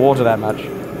doesn't like the water that much.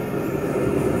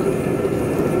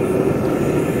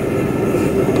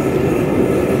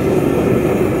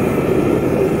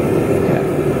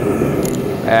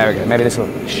 There we go. Maybe this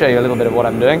will show you a little bit of what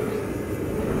I'm doing.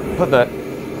 Put the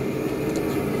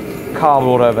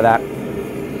cardboard over that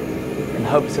in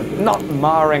hopes of not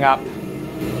marring up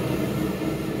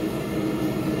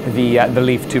the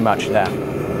leaf too much there.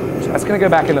 So that's going to go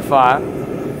back in the fire.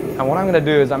 And what I'm going to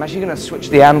do is I'm actually going to switch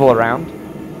the anvil around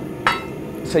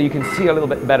so you can see a little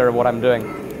bit better of what I'm doing.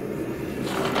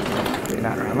 Bring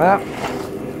that around there.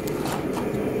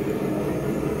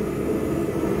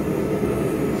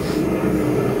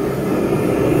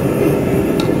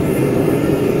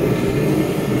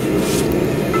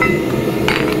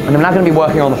 And I'm now going to be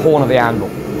working on the horn of the anvil.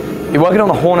 You're working on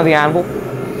the horn of the anvil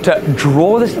to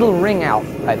draw this little ring out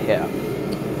right here.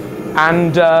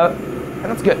 And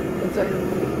that's good.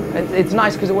 It's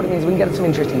nice because what it means, we can get some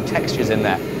interesting textures in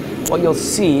there. What you'll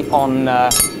see on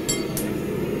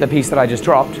the piece that I just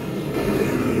dropped.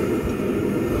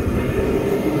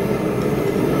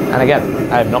 And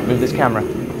again, I have not moved this camera.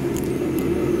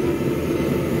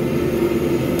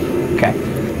 Okay,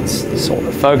 let's sort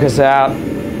the focus out.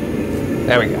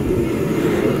 There we go.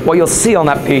 What you'll see on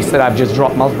that piece that I've just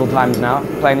dropped multiple times now,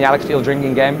 playing the Alec Steele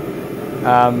drinking game,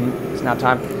 it's now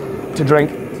time to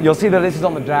drink. You'll see that this is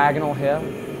on the diagonal here,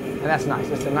 and that's nice.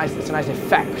 It's a nice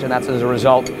effect, and that's as a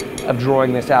result of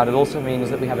drawing this out. It also means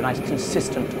that we have a nice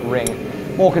consistent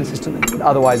ring, more consistent than would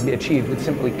otherwise be achieved with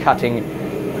simply cutting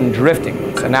and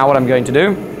drifting. So now what I'm going to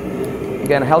do,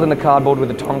 again, held in the cardboard with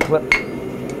a tong clip,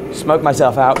 smoke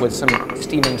myself out with some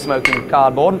steaming, smoking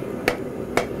cardboard,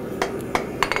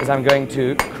 is I'm going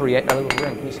to create a little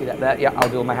ring. Can you see that there? Yeah, I'll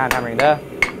do my hand hammering there.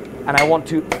 And I want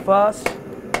to first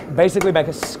basically make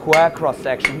a square cross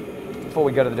section before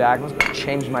we go to the diagonals.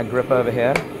 Change my grip over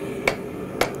here.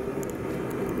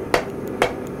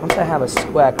 Once I have a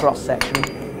square cross section,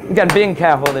 again, being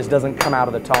careful this doesn't come out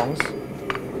of the tongs.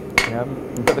 You know,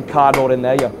 you put the cardboard in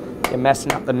there, you're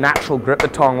messing up the natural grip the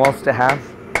tong wants to have.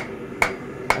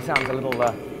 That sounds a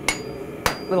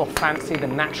little fancy, the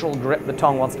natural grip the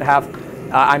tong wants to have.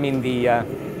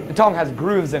 The tong has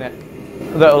grooves in it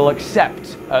that will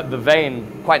accept the vein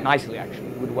quite nicely, actually.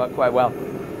 It would work quite well.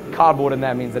 Cardboard in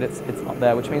there means that it's not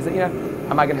there, which means that, you know,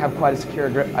 am I going to have quite a secure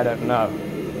grip? I don't know.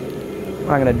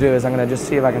 What I'm going to do is I'm going to just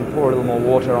see if I can pour a little more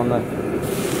water on the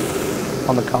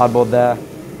cardboard there.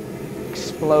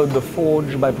 Explode the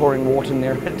forge by pouring water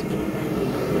near it.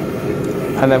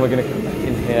 And then we're going to come back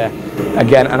in here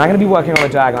again. And I'm going to be working on the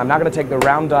diagonal. I'm now going to take the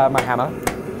round die of my hammer.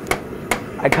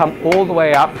 I come all the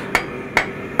way up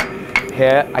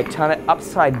here, I turn it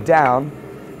upside down.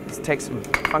 This takes some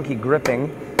funky gripping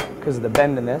because of the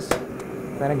bend in this.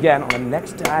 Then again, on the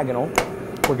next diagonal,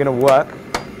 we're going to work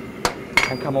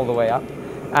and come all the way up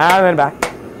and then back.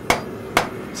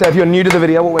 So if you're new to the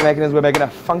video, what we're making is we're making a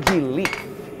funky leaf,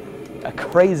 a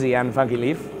crazy and funky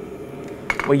leaf.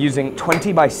 We're using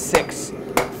 20 by 6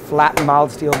 flat mild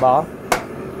steel bar.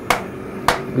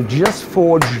 We've just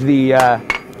forged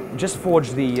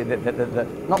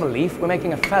not the leaf, we're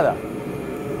making a feather.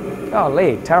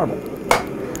 Golly, terrible.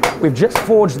 We've just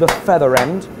forged the feather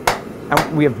end,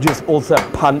 and we have just also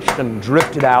punched and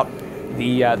drifted out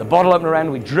the bottle opener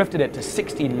end. We drifted it to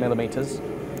 16 millimeters,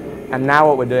 and now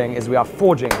what we're doing is we are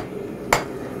forging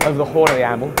over the horn of the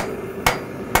anvil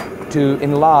to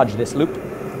enlarge this loop,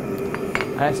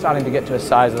 and it's starting to get to a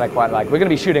size that I quite like. We're going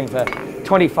to be shooting for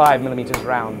 25 millimeters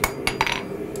round,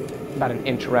 about an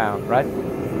inch round, right?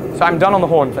 So I'm done on the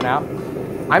horn for now.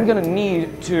 I'm going to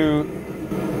need to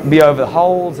be over the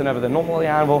holes and over the normal of the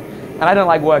anvil, and I don't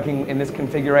like working in this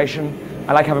configuration.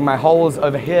 I like having my holes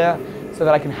over here so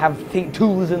that I can have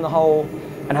tools in the hole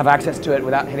and have access to it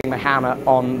without hitting my hammer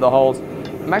on the holes.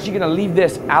 I'm actually going to leave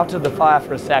this out of the fire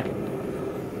for a second.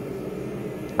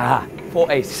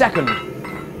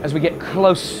 As we get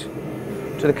close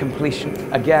to the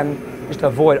completion. Again, just to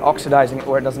avoid oxidizing it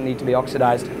where it doesn't need to be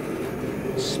oxidized.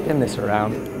 Spin this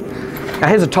around. Now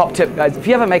here's a top tip, guys. If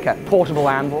you ever make a portable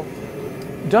anvil,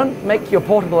 don't make your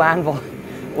portable anvil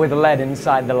with lead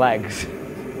inside the legs.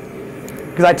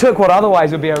 Because I took what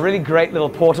otherwise would be a really great little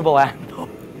portable anvil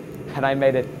and I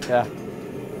made it a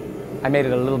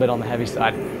little bit on the heavy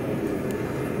side.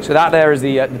 So that there is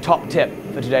the top tip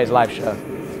for today's live show.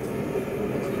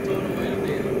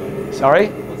 Sorry?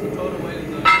 What's the total weight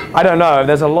of the... I don't know.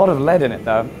 There's a lot of lead in it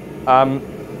though.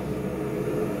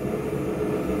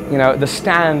 You know, the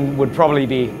stand would probably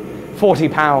be 40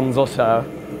 pounds or so.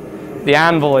 The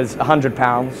anvil is 100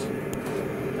 pounds.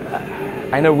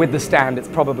 I know with the stand it's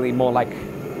probably more like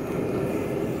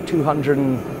 200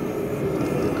 and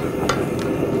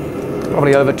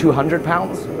probably over 200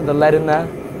 pounds with the lead in there.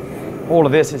 All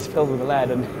of this is filled with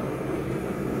lead, and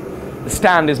the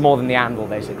stand is more than the anvil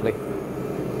basically.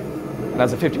 And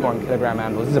that's a 51 kilogram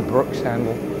anvil. This is a Brooks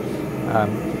anvil.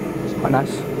 It's quite nice.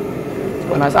 It's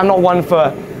quite nice. I'm not one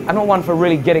for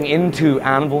really getting into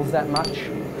anvils that much.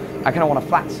 I kind of want a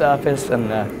flat surface and,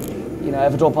 you know,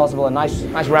 if at all possible, a nice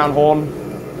round horn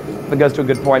that goes to a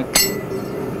good point.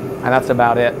 And that's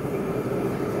about it.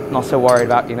 Not so worried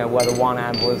about, you know, whether one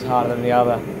anvil is harder than the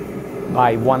other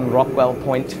by one Rockwell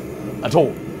point at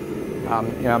all.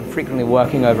 You know, I'm frequently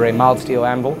working over a mild steel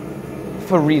anvil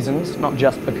for reasons, not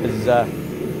just because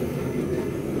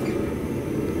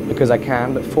I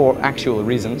can, but for actual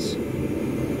reasons,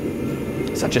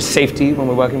 such as safety when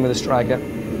we're working with a striker.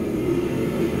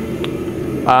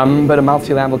 But a mild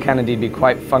steel anvil can indeed be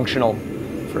quite functional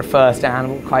for a first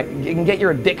anvil. You can get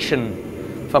your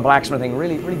addiction for blacksmithing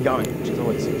really going, which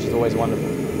is always wonderful.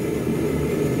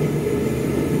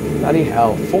 Bloody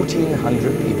hell,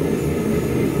 1,400 people.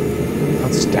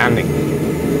 Outstanding.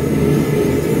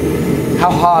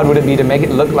 How hard would it be to make it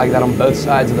look like that on both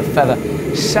sides of the feather?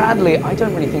 Sadly, I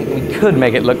don't really think we could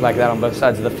make it look like that on both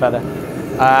sides of the feather,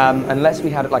 unless we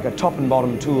had it like a top and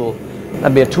bottom tool.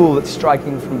 That'd be a tool that's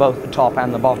striking from both the top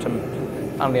and the bottom.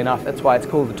 Funnily enough, that's why it's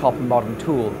called the top and bottom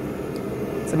tool.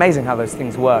 It's amazing how those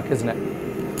things work, isn't it?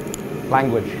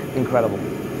 Language, incredible.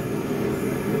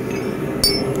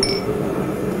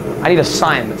 I need a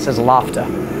sign that says laughter.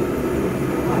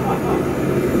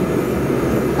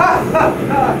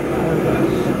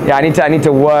 Yeah, I need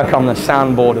to work on the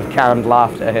soundboard of canned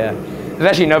laughter here. There's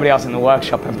actually nobody else in the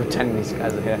workshop. I'm pretending these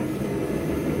guys are here.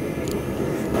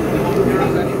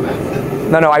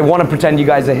 No, I want to pretend you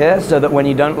guys are here so that when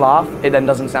you don't laugh, it then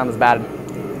doesn't sound as bad.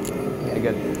 Okay,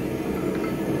 good.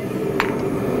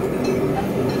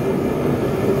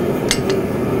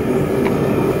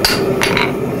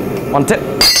 One tip.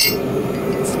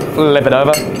 Flip it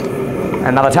over.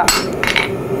 Another tap.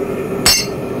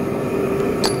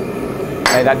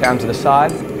 Lay that down to the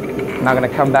side. Now I'm going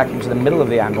to come back into the middle of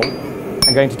the anvil.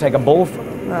 I'm going to take a ball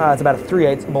from, it's about a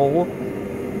 3/8 ball.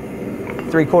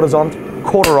 3/4 on,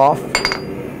 1/4 off.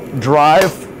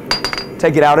 Drive.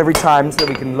 Take it out every time so that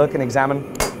we can look and examine,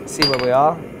 see where we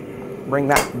are. Bring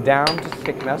that down to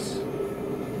thickness.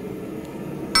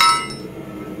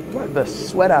 Wipe the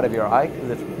sweat out of your eye because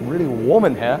it's really warm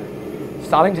in here.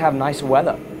 Starting to have nice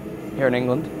weather here in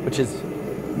England, which is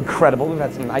incredible. We've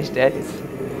had some nice days.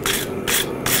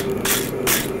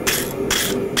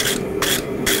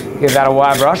 Give that a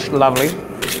wire brush, lovely.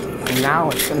 And now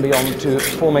it's going to be on to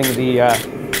forming the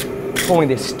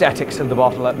aesthetics of the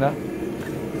bottle opener.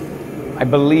 I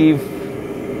believe,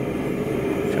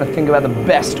 I'm trying to think about the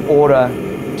best order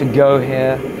to go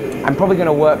here. I'm probably going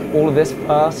to work all of this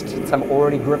first, since I'm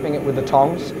already gripping it with the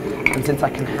tongs, and since I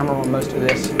can hammer on most of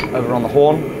this over on the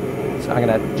horn. So I'm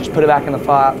going to just put it back in the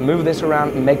fire, move this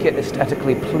around, and make it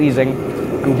aesthetically pleasing.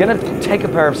 I'm going to take a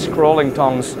pair of scrolling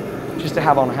tongs just to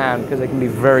have on hand, because they can be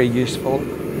very useful.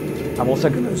 I'm also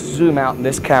going to zoom out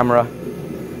this camera,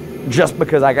 just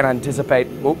because I can anticipate,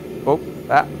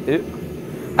 I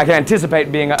can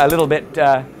anticipate being a little bit,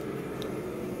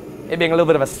 it being a little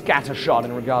bit of a scatter shot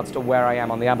in regards to where I am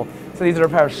on the anvil. So these are a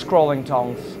pair of scrolling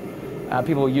tongs.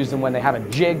 People will use them when they have a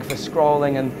jig for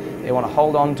scrolling and they want to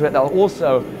hold on to it. They'll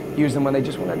also use them when they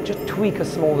just want to just tweak a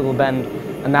small little bend,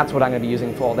 and that's what I'm going to be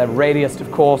using for. They're radiused,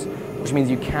 of course, which means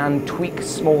you can tweak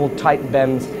small, tight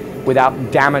bends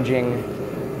without damaging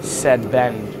said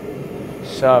bend.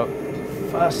 So,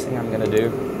 first thing I'm going to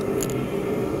do,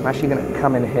 I'm actually going to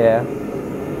come in here.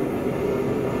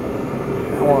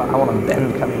 I want a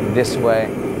bend coming this way.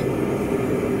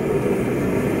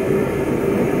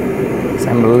 So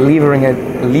I'm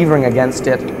levering against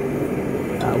it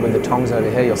with the tongs over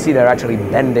here. You'll see they're actually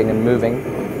bending and moving.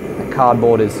 The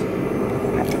cardboard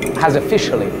has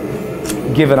officially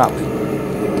given up.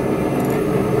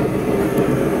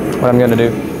 What I'm going to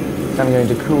do is I'm going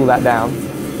to cool that down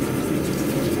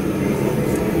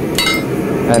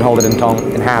and then hold it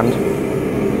in hand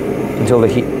until the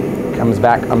heat comes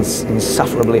back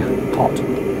insufferably hot.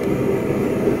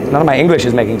 None of my English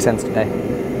is making sense today.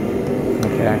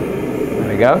 Okay, there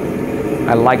we go.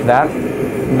 I like that.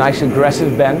 Nice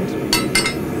aggressive bend.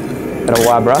 Got a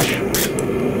wire brush.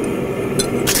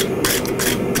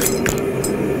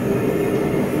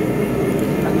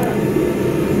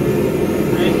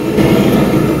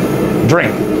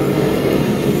 Drink.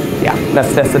 Yeah,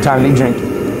 that's the time that you drink.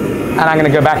 And I'm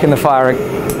going to go back in the firing.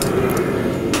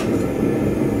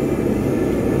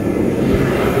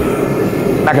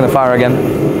 Back in the fire again.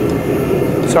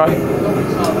 Sorry?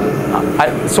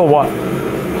 I saw what?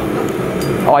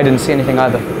 Oh, I didn't see anything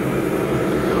either.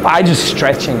 I just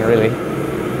stretching, really.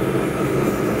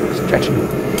 Stretching.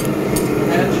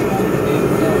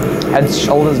 Head,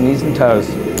 shoulders, knees, and toes.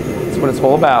 That's what it's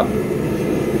all about.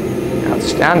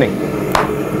 Outstanding.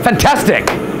 Fantastic!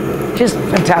 Just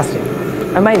fantastic.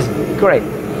 Amazing. Great.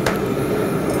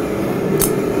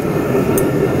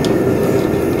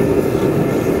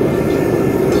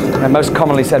 My most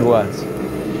commonly said words.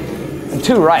 And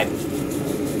 2 right.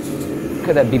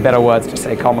 Could there be better words to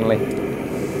say commonly?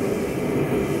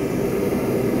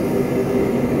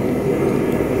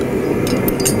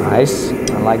 Nice.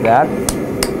 I like that.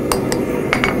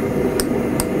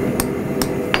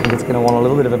 I think it's going to want a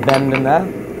little bit of a bend in there.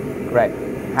 Great.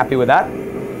 Happy with that.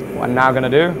 What I'm now going to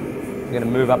do, I'm going to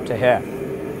move up to here.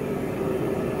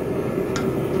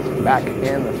 Back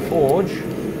in the forge.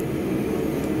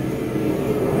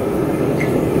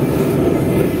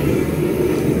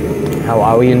 How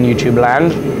are we in YouTube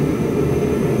land?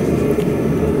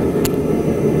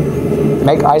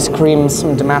 Make ice cream,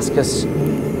 some Damascus.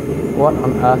 What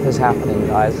on earth is happening,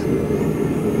 guys?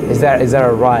 Is there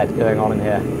a riot going on in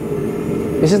here?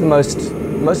 This is the most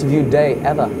viewed day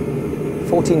ever.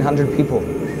 1,400 people.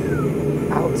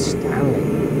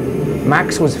 Outstanding.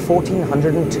 Max was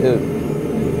 1,402.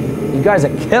 You guys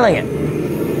are killing it.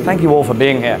 Thank you all for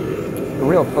being here. A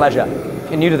real pleasure. If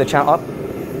you're new to the channel,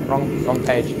 wrong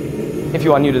page. If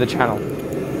you are new to the channel,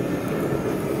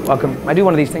 welcome. I do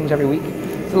one of these things every week.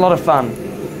 It's a lot of fun.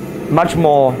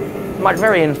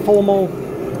 Very informal.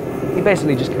 You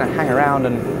basically just kind of hang around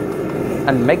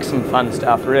and make some fun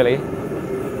stuff, really.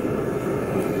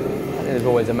 It is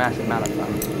always a massive amount of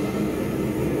fun.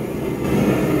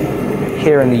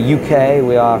 Here in the UK,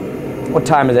 we are, what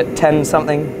time is it? 10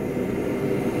 something?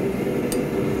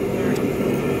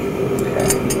 Okay.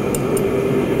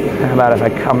 How about if I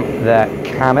come there,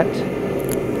 cam it?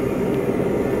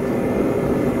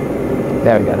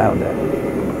 There we go, that'll do it.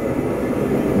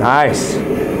 Nice.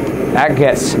 That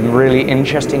gets some really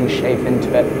interesting shape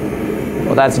into it.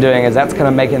 What that's doing is that's kind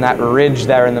of making that ridge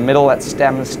there in the middle, that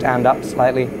stem stand up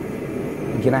slightly.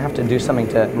 You're gonna have to do something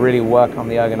to really work on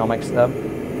the ergonomics though.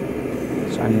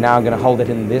 So I'm now gonna hold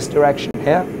it in this direction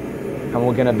here, and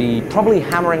we're gonna be probably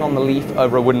hammering on the leaf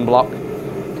over a wooden block,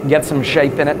 get some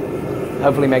shape in it,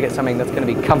 hopefully make it something that's gonna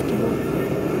be comfortable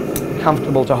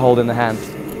to hold in the hand.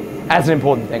 That's an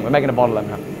important thing. We're making a bottle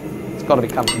now. It's got to be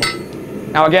comfortable.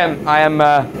 Now again, I'm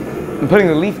putting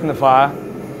the leaf in the fire. I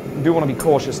do want to be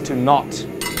cautious to not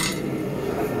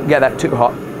get that too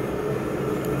hot.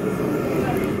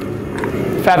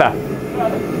 Feather.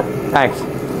 Thanks.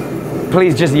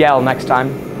 Please just yell next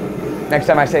time. Next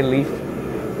time I say leaf.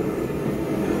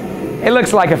 It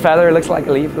looks like a feather. It looks like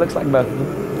a leaf. It looks like both of them.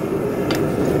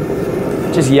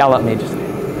 Just yell at me. Just,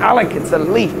 Alec, it's a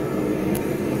leaf.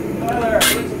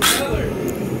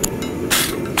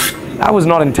 That was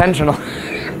not intentional.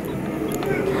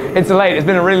 It's late. It's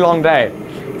been a really long day.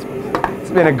 It's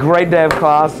been a great day of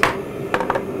class.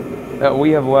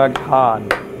 We have worked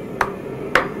hard.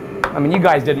 I mean, you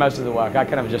guys did most of the work. I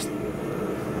kind of just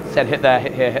said hit there,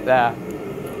 hit here, hit there.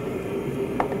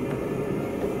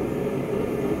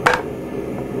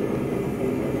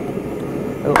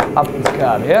 A little up this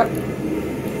curve here.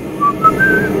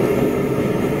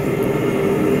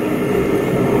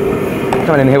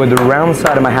 Coming in here with the round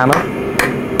side of my hammer.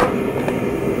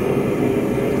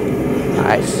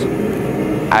 Nice.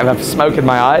 I have smoke in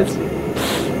my eyes.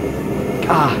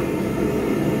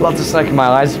 Lots of smoke in my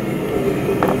eyes.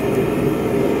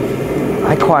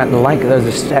 I quite like those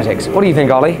aesthetics. What do you think,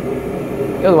 Ollie?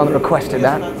 You're the one that requested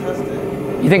that.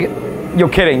 You think you're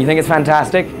kidding? You think it's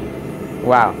fantastic?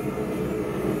 Wow.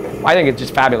 I think it's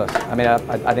just fabulous. I mean,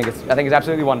 I think it's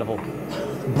absolutely wonderful.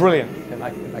 Brilliant, if I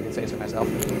can say so myself.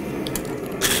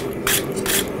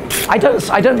 I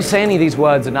don't say any of these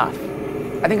words enough.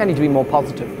 I think I need to be more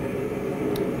positive.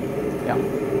 Yeah,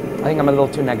 I think I'm a little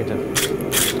too negative.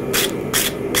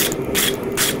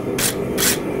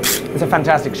 It's a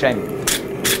fantastic shame.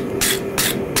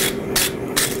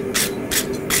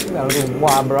 That little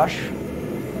wire brush.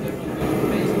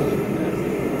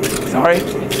 Sorry?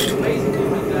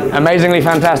 Amazingly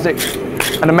fantastic.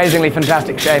 An amazingly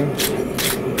fantastic shame.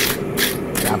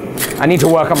 Yeah. I need to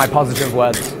work on my positive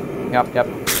words. Yep.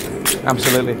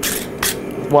 Absolutely.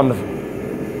 Wonderful.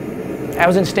 That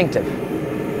was instinctive.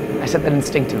 I said that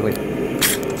instinctively.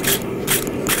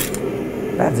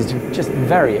 That is just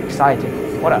very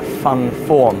exciting. What a fun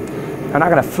form. I'm now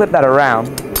going to flip that around.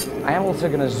 I am also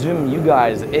going to zoom you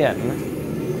guys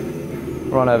in.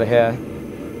 Run over here.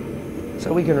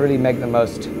 So we can really make the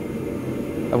most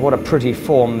of what a pretty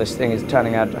form this thing is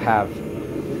turning out to have.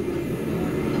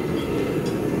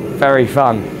 Very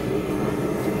fun.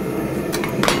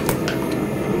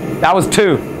 That was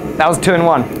two. That was 2 in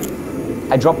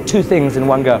 1. I dropped 2 things in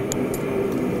one go.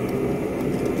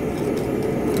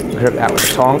 Grip that with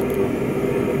a tong.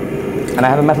 And I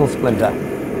have a metal splinter.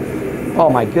 Oh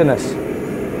my goodness.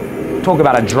 Talk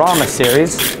about a drama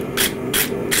series.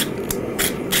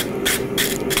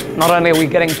 Not only are we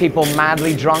getting people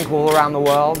madly drunk all around the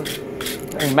world,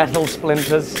 getting metal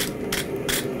splinters.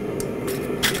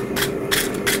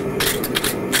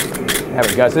 There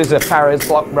we go. So this is a Farrow's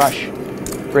block brush.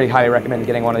 Really highly recommend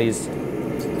getting one of these.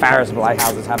 Farrow's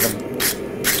lighthouses have them.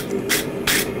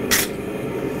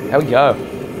 There we go.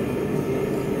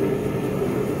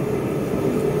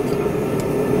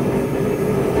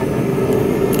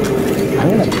 I'm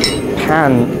going to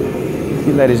pan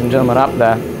you ladies and gentlemen up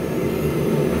there.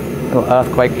 Little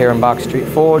earthquake here in Bark Street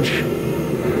Forge.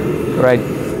 Great.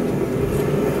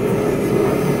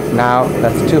 Now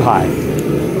that's too high.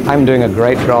 I'm doing a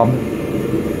great job.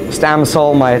 Stam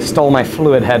stole my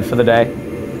fluid head for the day.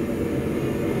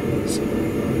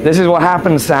 This is what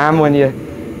happens, Sam, when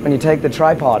you take the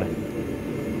tripod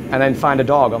and then find a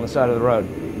dog on the side of the road.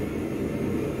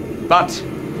 But,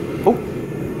 oh,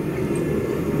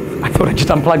 I thought I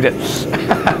just unplugged it.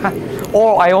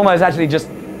 Or I almost actually just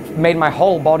made my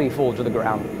whole body fall to the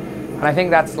ground. And I think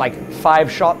that's like 5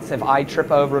 shots if I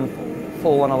trip over and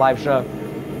fall on a live show.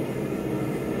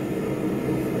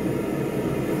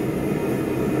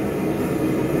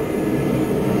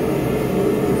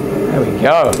 There we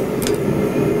go.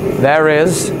 There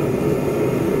is.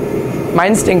 My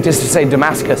instinct is to say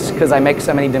Damascus because I make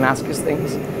so many Damascus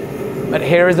things. But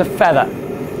here is a feather.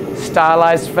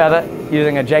 Stylized feather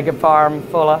using a Jacob Farm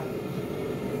Fuller.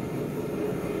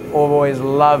 Always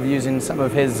love using some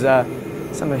of his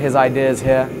ideas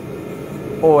here.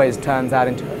 Always turns out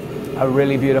into a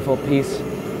really beautiful piece.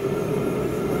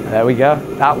 There we go.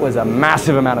 That was a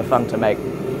massive amount of fun to make.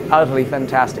 Utterly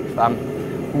fantastic fun.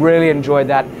 Really enjoyed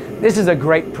that. This is a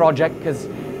great project because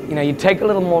you take a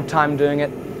little more time doing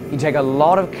it. You take a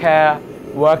lot of care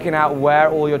working out where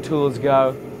all your tools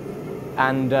go,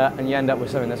 and you end up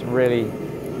with something that's really,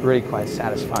 really quite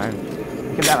satisfying.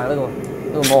 Give that a little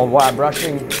more wire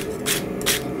brushing.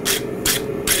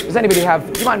 Does anybody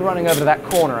do you mind running over to that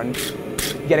corner and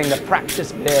getting the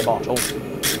practice beer bottle?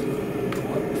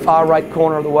 Far right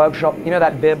corner of the workshop. You know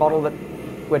that beer bottle that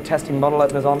we're testing bottle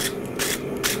openers on?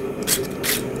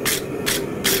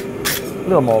 A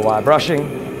little more wire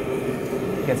brushing.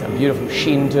 Gets a beautiful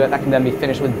sheen to it. That can then be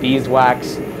finished with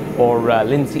beeswax or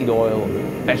linseed oil,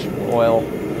 vegetable oil.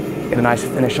 Get a nice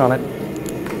finish on it.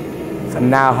 So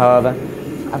now, however,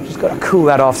 I've just got to cool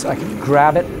that off so I can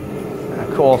grab it. And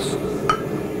of course,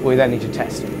 we then need to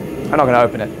test it. I'm not going to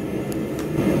open it,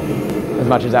 as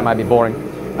much as that might be boring.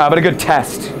 But a good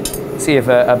test. See if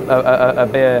a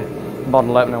beer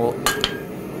bottle opener will...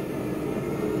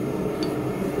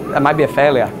 That might be a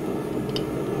failure.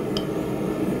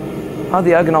 Oh,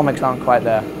 the ergonomics aren't quite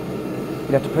there.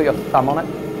 You have to put your thumb on it.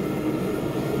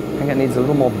 I think it needs a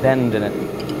little more bend in it.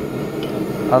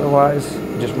 Otherwise,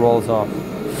 it just rolls off.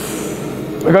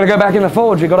 We've got to go back in the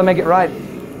forge. We've got to make it right.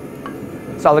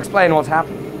 So I'll explain what's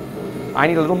happened. I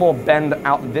need a little more bend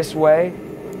out this way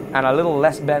and a little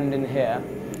less bend in here.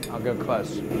 I'll go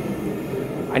close.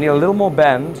 I need a little more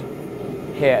bend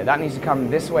here. That needs to come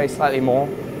this way slightly more,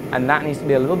 and that needs to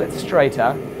be a little bit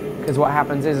straighter, because what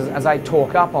happens is as I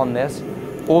torque up on this,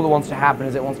 all that wants to happen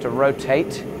is it wants to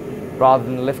rotate rather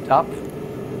than lift up,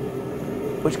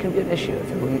 which can be an issue. If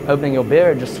you're opening your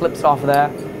beer, it just slips off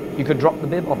there. You could drop the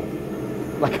beer bottle,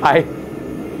 like I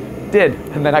did,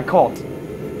 and then I caught.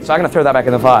 So I'm going to throw that back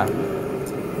in the fire.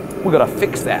 We've got to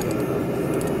fix that.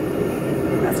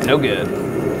 That's no good.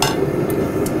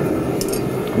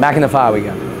 Back in the fire we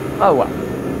go. Oh well.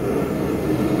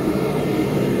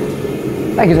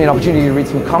 That gives me an opportunity to read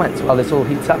some comments while this all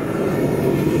heats up.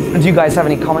 Do you guys have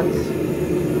any comments?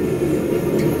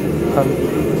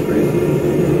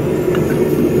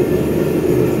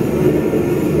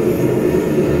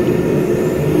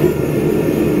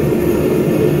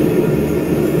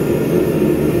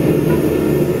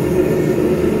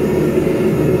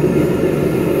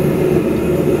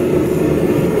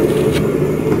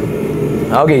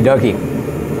 Okie dokie.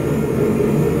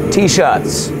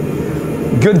 T-shirts.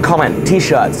 Good comment.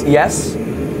 T-shirts. Yes,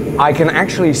 I can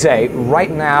actually say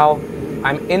right now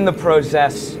I'm in the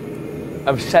process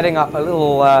of setting up a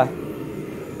little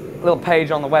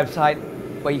page on the website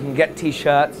where you can get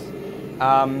T-shirts,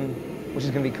 which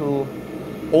is going to be cool.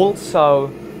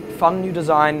 Also, fun new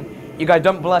design. You guys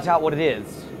don't blurt out what it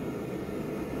is,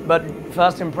 But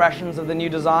first impressions of the new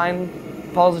design,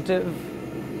 positive,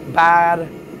 bad,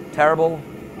 terrible?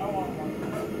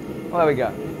 Well, there we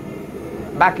go.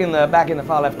 Back in the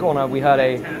far left corner, we heard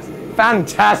a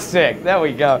fantastic. There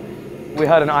we go. We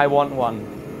heard an "I Want One."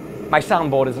 My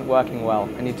soundboard isn't working well.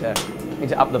 I need to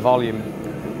up the volume.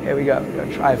 Here we go. We're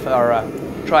gonna try for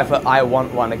 "I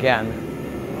Want One" again.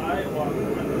 I want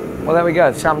one. Well, there we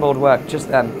go. The soundboard worked just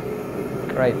then.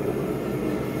 Great.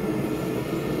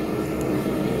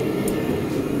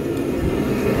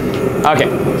 Okay,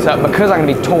 so because I'm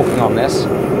going to be talking on this,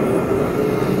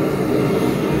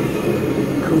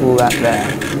 cool that there,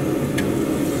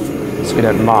 so we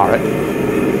don't mar it.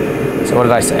 So what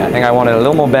did I say? I think I wanted a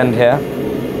little more bend here,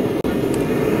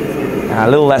 and a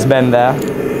little less bend there.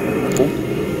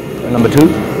 Ooh. Number 2.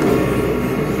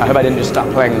 I hope I didn't just stop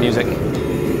playing the music.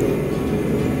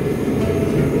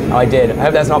 Oh, I did. I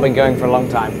hope that's not been going for a long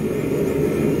time.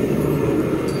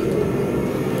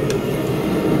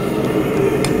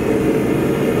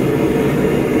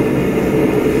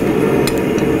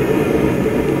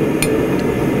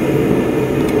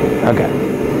 Okay.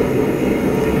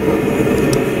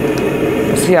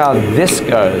 Let's see how this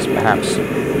goes, perhaps. A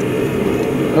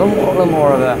little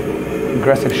more of a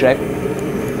aggressive shape.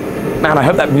 Man, I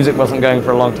hope that music wasn't going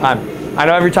for a long time. I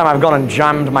know every time I've gone and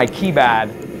jammed my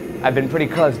keypad, I've been pretty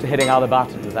close to hitting other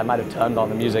buttons. I might have turned on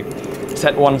the music,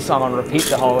 set one song on repeat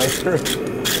the whole way through.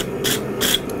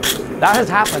 That has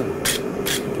happened.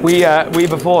 We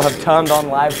before have turned on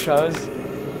live shows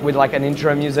with like an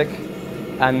intro music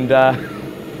and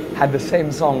had the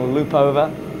same song loop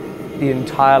over the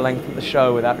entire length of the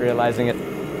show without realizing it.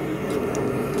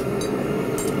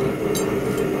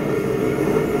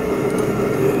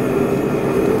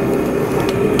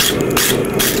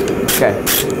 Okay,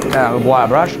 now the wire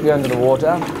brush, go into the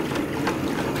water.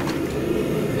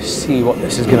 See what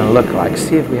this is going to look like.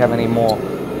 See if we have any more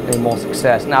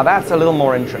success. Now that's a little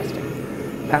more interesting.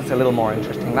 That's a little more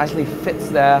interesting. Nicely fits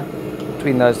there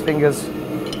between those fingers.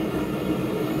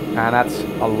 And that's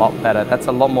a lot better. That's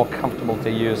a lot more comfortable to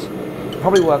use.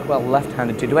 Probably work well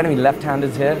left-handed too. Do we have any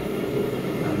left-handers here?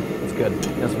 That's good.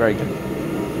 That's very good.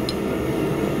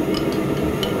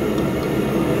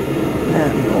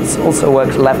 And also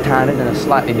works left-handed in a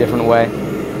slightly different way.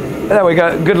 But there we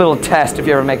go. Good little test if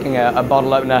you're ever making a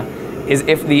bottle opener is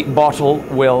if the bottle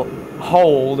will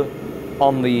hold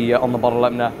on the bottle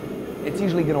opener. It's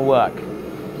usually going to work.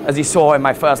 As you saw in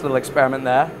my first little experiment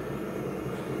there.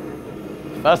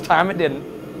 First time it didn't.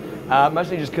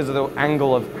 Mostly just because of the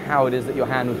angle of how it is that your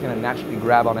hand was going to naturally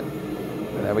grab on it.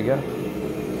 But there we go.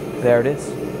 There it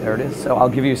is. There it is. So I'll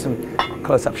give you some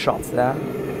close-up shots there.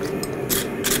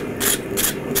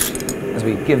 As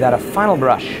we give that a final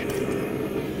brush.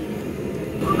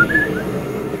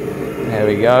 There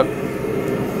we go.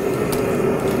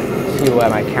 See where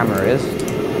my camera is.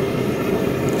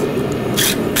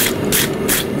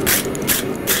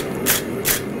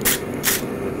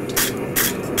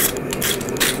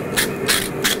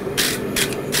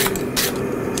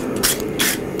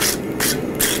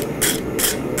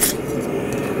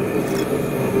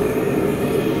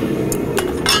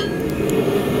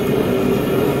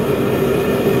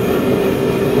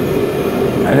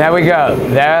 And there we go.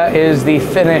 There is the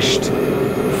finished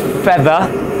feather,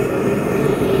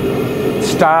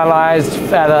 stylized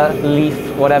feather, leaf,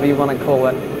 whatever you want to call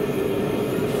it.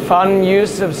 Fun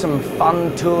use of some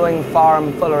fun tooling, far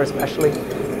and fuller especially.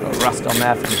 Got rust on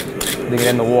there from putting it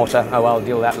in the water. Oh well, I'll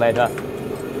deal with that later.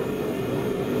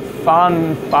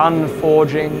 Fun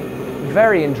forging.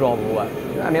 Very enjoyable work.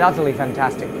 I mean, utterly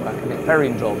fantastic work. I mean, very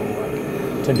enjoyable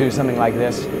work to do something like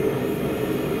this.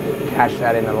 Catch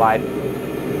that in the light.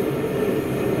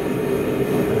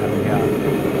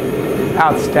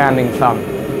 Outstanding fun.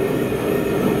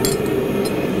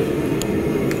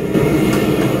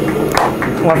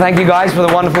 Well, thank you guys for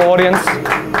the wonderful audience.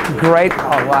 Great.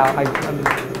 Oh, wow. I'm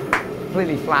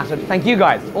completely flattered. Thank you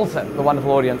guys also, the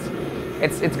wonderful audience.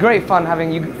 It's great fun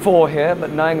having you 4 here,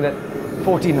 but knowing that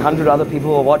 1,400 other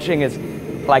people are watching is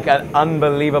like an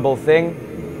unbelievable thing.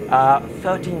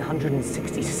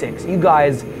 1,366. You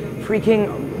guys freaking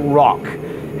rock.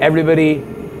 Everybody.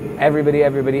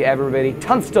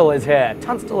 Tunstall is here.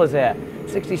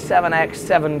 67X,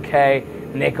 7K,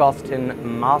 Nick Austin,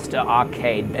 Master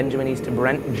Arcade, Benjamin Easter,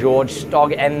 Brent George,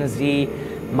 Stog NZ,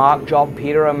 Mark Job,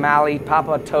 Peter O'Malley,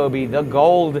 Papa Toby, The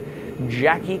Gold,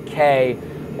 Jackie K.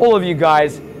 All of you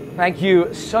guys, thank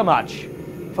you so much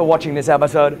for watching this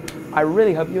episode. I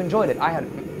really hope you enjoyed it. I had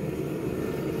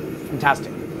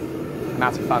fantastic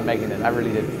amounts of fun making it. I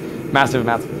really did. Massive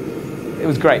amounts. It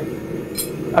was great.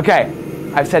 Okay.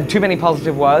 I've said too many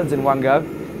positive words in one go.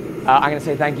 I'm going to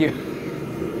say thank you.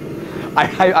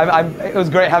 It was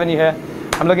great having you here.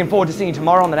 I'm looking forward to seeing you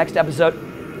tomorrow on the next episode.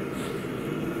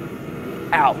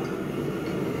 Ow.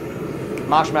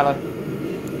 Marshmallow.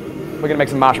 We're gonna make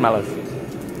some marshmallows.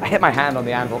 I hit my hand on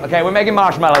the anvil. Okay, we're making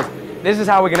marshmallows. This is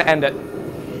how we're gonna end it.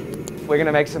 We're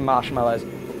gonna make some marshmallows.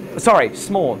 Sorry,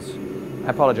 s'mores. I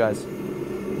apologize.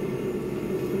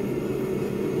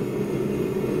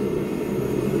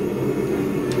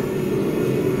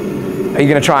 Are you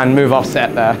gonna try and move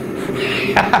offset there?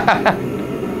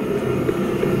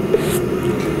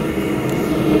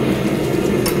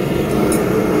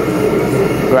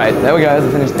 Right, there we go, that's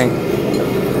the finished thing.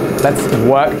 Let's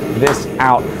work this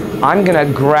out. I'm gonna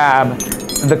grab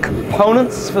the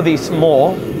components for the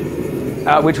s'more,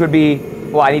 which would be,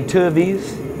 well, I need 2 of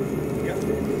these.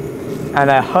 And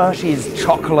a Hershey's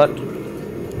chocolate,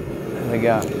 there we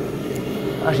go.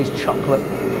 Hershey's chocolate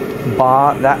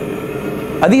bar,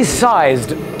 are these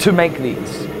sized to make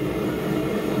these?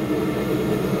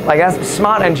 Like, that's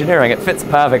smart engineering, it fits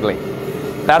perfectly.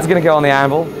 That's gonna go on the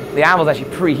anvil. The anvil's actually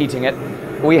preheating it.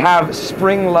 We have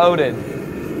spring-loaded.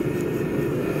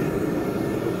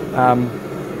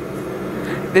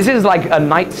 This is like a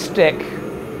nightstick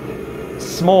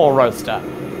s'more roaster.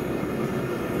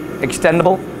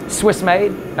 Extendable,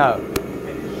 Swiss-made? No,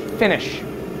 Finnish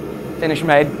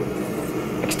made.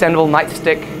 Extendable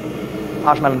nightstick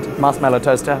marshmallow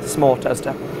toaster, s'more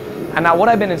toaster. And now what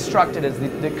I've been instructed is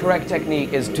the correct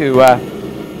technique is to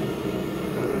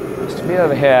be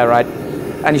over here, right?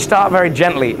 And you start very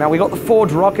gently. Now we got the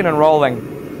forge rocking and rolling.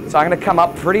 So I'm gonna come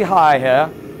up pretty high here.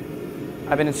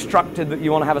 I've been instructed that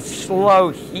you wanna have a slow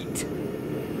heat.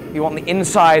 You want the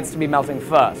insides to be melting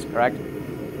first, correct?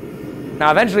 Now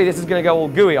eventually this is gonna go all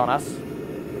gooey on us.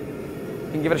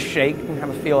 You can give it a shake, you can have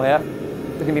a feel here.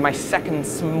 It's gonna be my second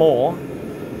s'more.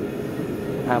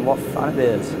 And what fun it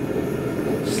is.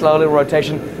 Slow little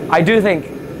rotation. I do think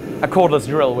a cordless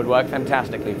drill would work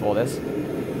fantastically for this.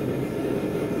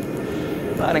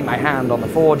 Burning my hand on the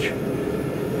forge.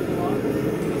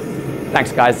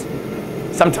 Thanks, guys.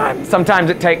 Sometimes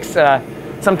it takes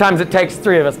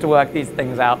 3 of us to work these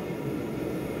things out.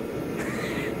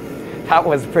 That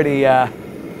was pretty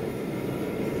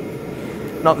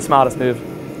not the smartest move.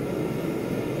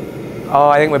 Oh,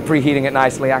 I think we're preheating it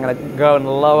nicely. I'm gonna go and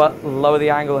lower the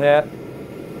angle here.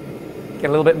 Get a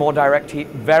little bit more direct heat.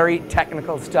 Very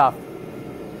technical stuff.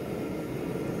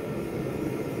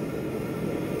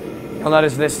 You'll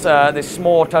notice this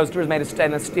s'more toaster is made of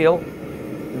stainless steel.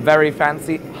 Very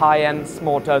fancy, high-end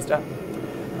s'more toaster.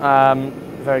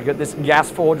 Very good. This gas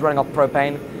forge running off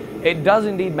propane. It does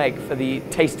indeed make for the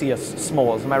tastiest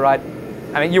s'mores, am I right?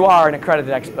 I mean, you are an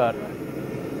accredited expert.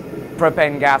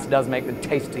 Propane gas does make the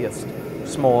tastiest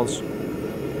s'mores.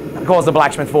 Of course, the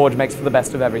blacksmith forge makes for the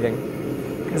best of everything.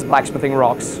 Because blacksmithing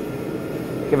rocks.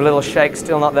 Give a little shake,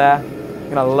 still not there. I'm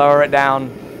gonna lower it down.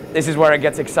 This is where it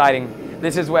gets exciting.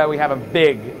 This is where we have a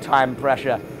big time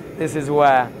pressure. This is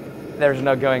where there's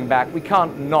no going back. We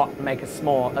can't not make a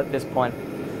s'more at this point.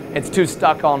 It's too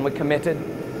stuck on, we're committed.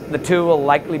 The two will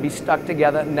likely be stuck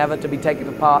together, never to be taken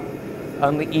apart,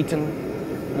 only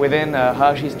eaten within a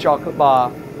Hershey's chocolate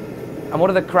bar. And what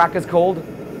are the crackers called?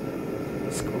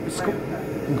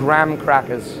 Graham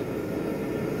crackers.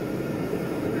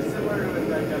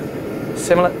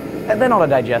 Similar? They're not a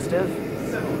digestive.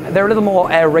 They're a little more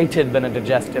aerated than a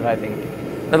digestive, I think.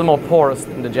 A little more porous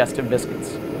than digestive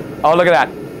biscuits. Oh, look at that.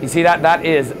 You see that? That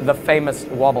is the famous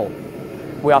wobble.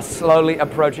 We are slowly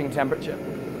approaching temperature.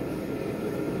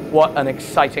 What an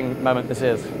exciting moment this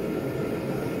is.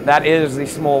 That is the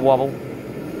s'more wobble.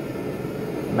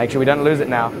 Make sure we don't lose it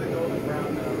now.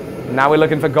 Now we're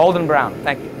looking for golden brown.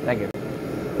 Thank you, thank you.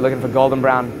 We're looking for golden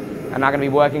brown. And now going to be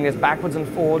working this backwards and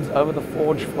forwards over the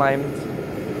forge flames.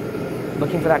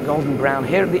 Looking for that golden brown.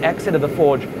 Here at the exit of the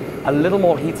forge, a little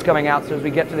more heat's coming out, so as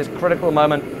we get to this critical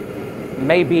moment,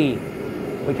 maybe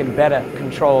we can better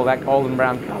control that golden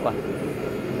brown color.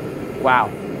 Wow,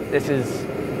 this is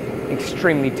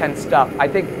extremely tense stuff. I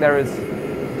think there is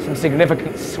some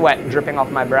significant sweat dripping off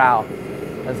my brow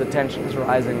as the tension is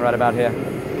rising right about here.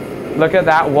 Look at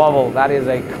that wobble. That is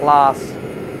a classy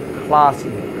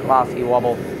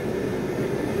wobble.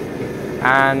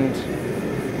 And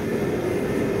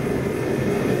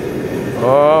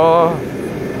oh,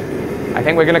 I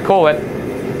think we're gonna call it.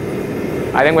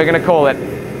 I think we're gonna call it.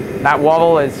 That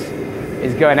wobble is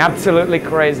going absolutely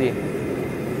crazy.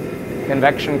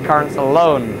 Convection currents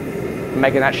alone are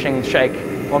making that shing shake.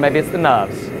 Or maybe it's the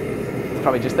nerves. It's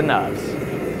probably just the nerves.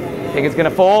 Think it's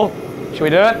gonna fall? Should we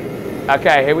do it?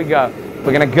 Okay, here we go.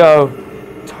 We're gonna go.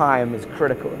 Time is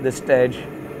critical at this stage.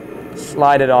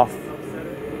 Slide it off.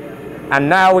 And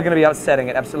now we're gonna be upsetting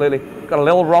it, absolutely. Got a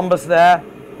little rhombus there.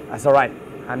 That's all right.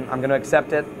 I'm going to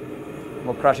accept it.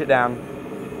 We'll crush it down.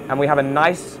 And we have a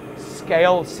nice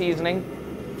scale seasoning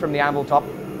from the anvil top.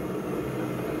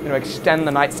 Going to extend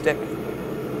the nightstick.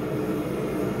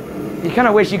 You kind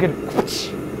of wish you could...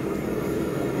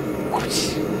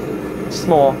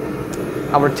 S'more.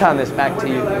 I'll return this back to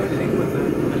you.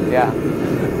 Yeah.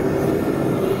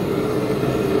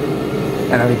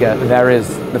 And there we go. There is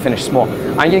the finished s'more.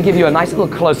 I'm going to give you a nice little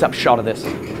close-up shot of this.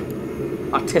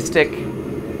 Artistic,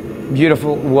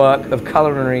 beautiful work of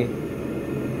culinary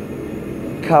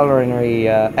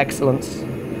excellence.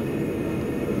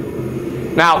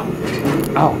 Now,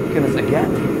 oh goodness,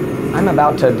 again, I'm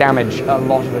about to damage a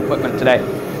lot of equipment today.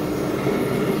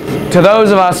 To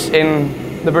those of us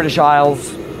in the British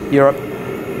Isles, Europe,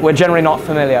 we're generally not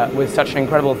familiar with such an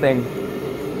incredible thing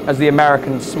as the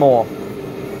American s'more.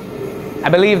 I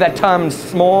believe they're termed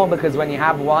s'more because when you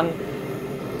have one,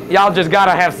 y'all just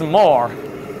gotta have some more.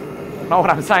 Know what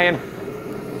I'm saying?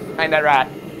 Ain't that right?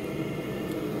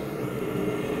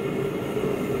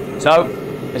 So,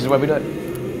 this is where we do it.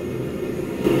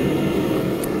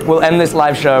 We'll end this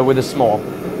live show with a s'more.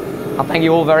 I'll thank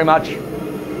you all very much.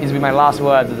 These will be my last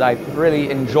words as I really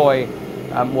enjoy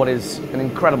what is an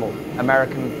incredible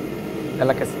American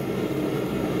delicacy.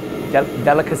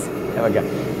 Delicacy? There we go.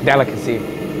 Delicacy.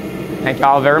 Thank you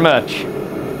all very much.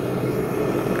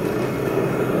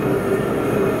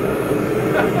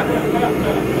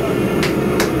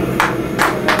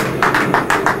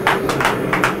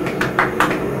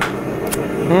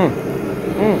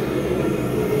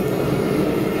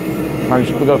 That is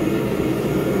super good.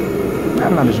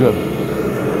 That is good.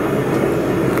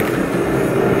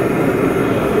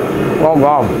 Oh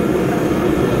wow.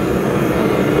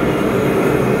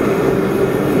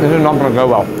 This is not going to go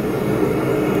well.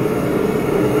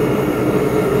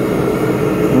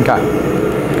 Okay.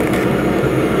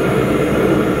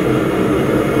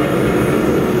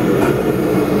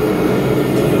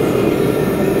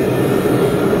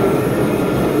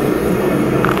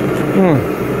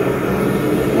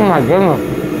 Oh my goodness.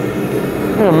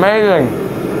 This is amazing.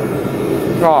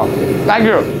 Oh, thank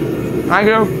you. Thank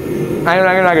you. Thank you,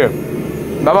 thank you, thank you.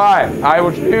 Bye-bye. I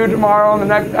will see you tomorrow on the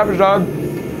next episode.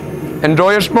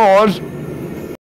 Enjoy your s'mores.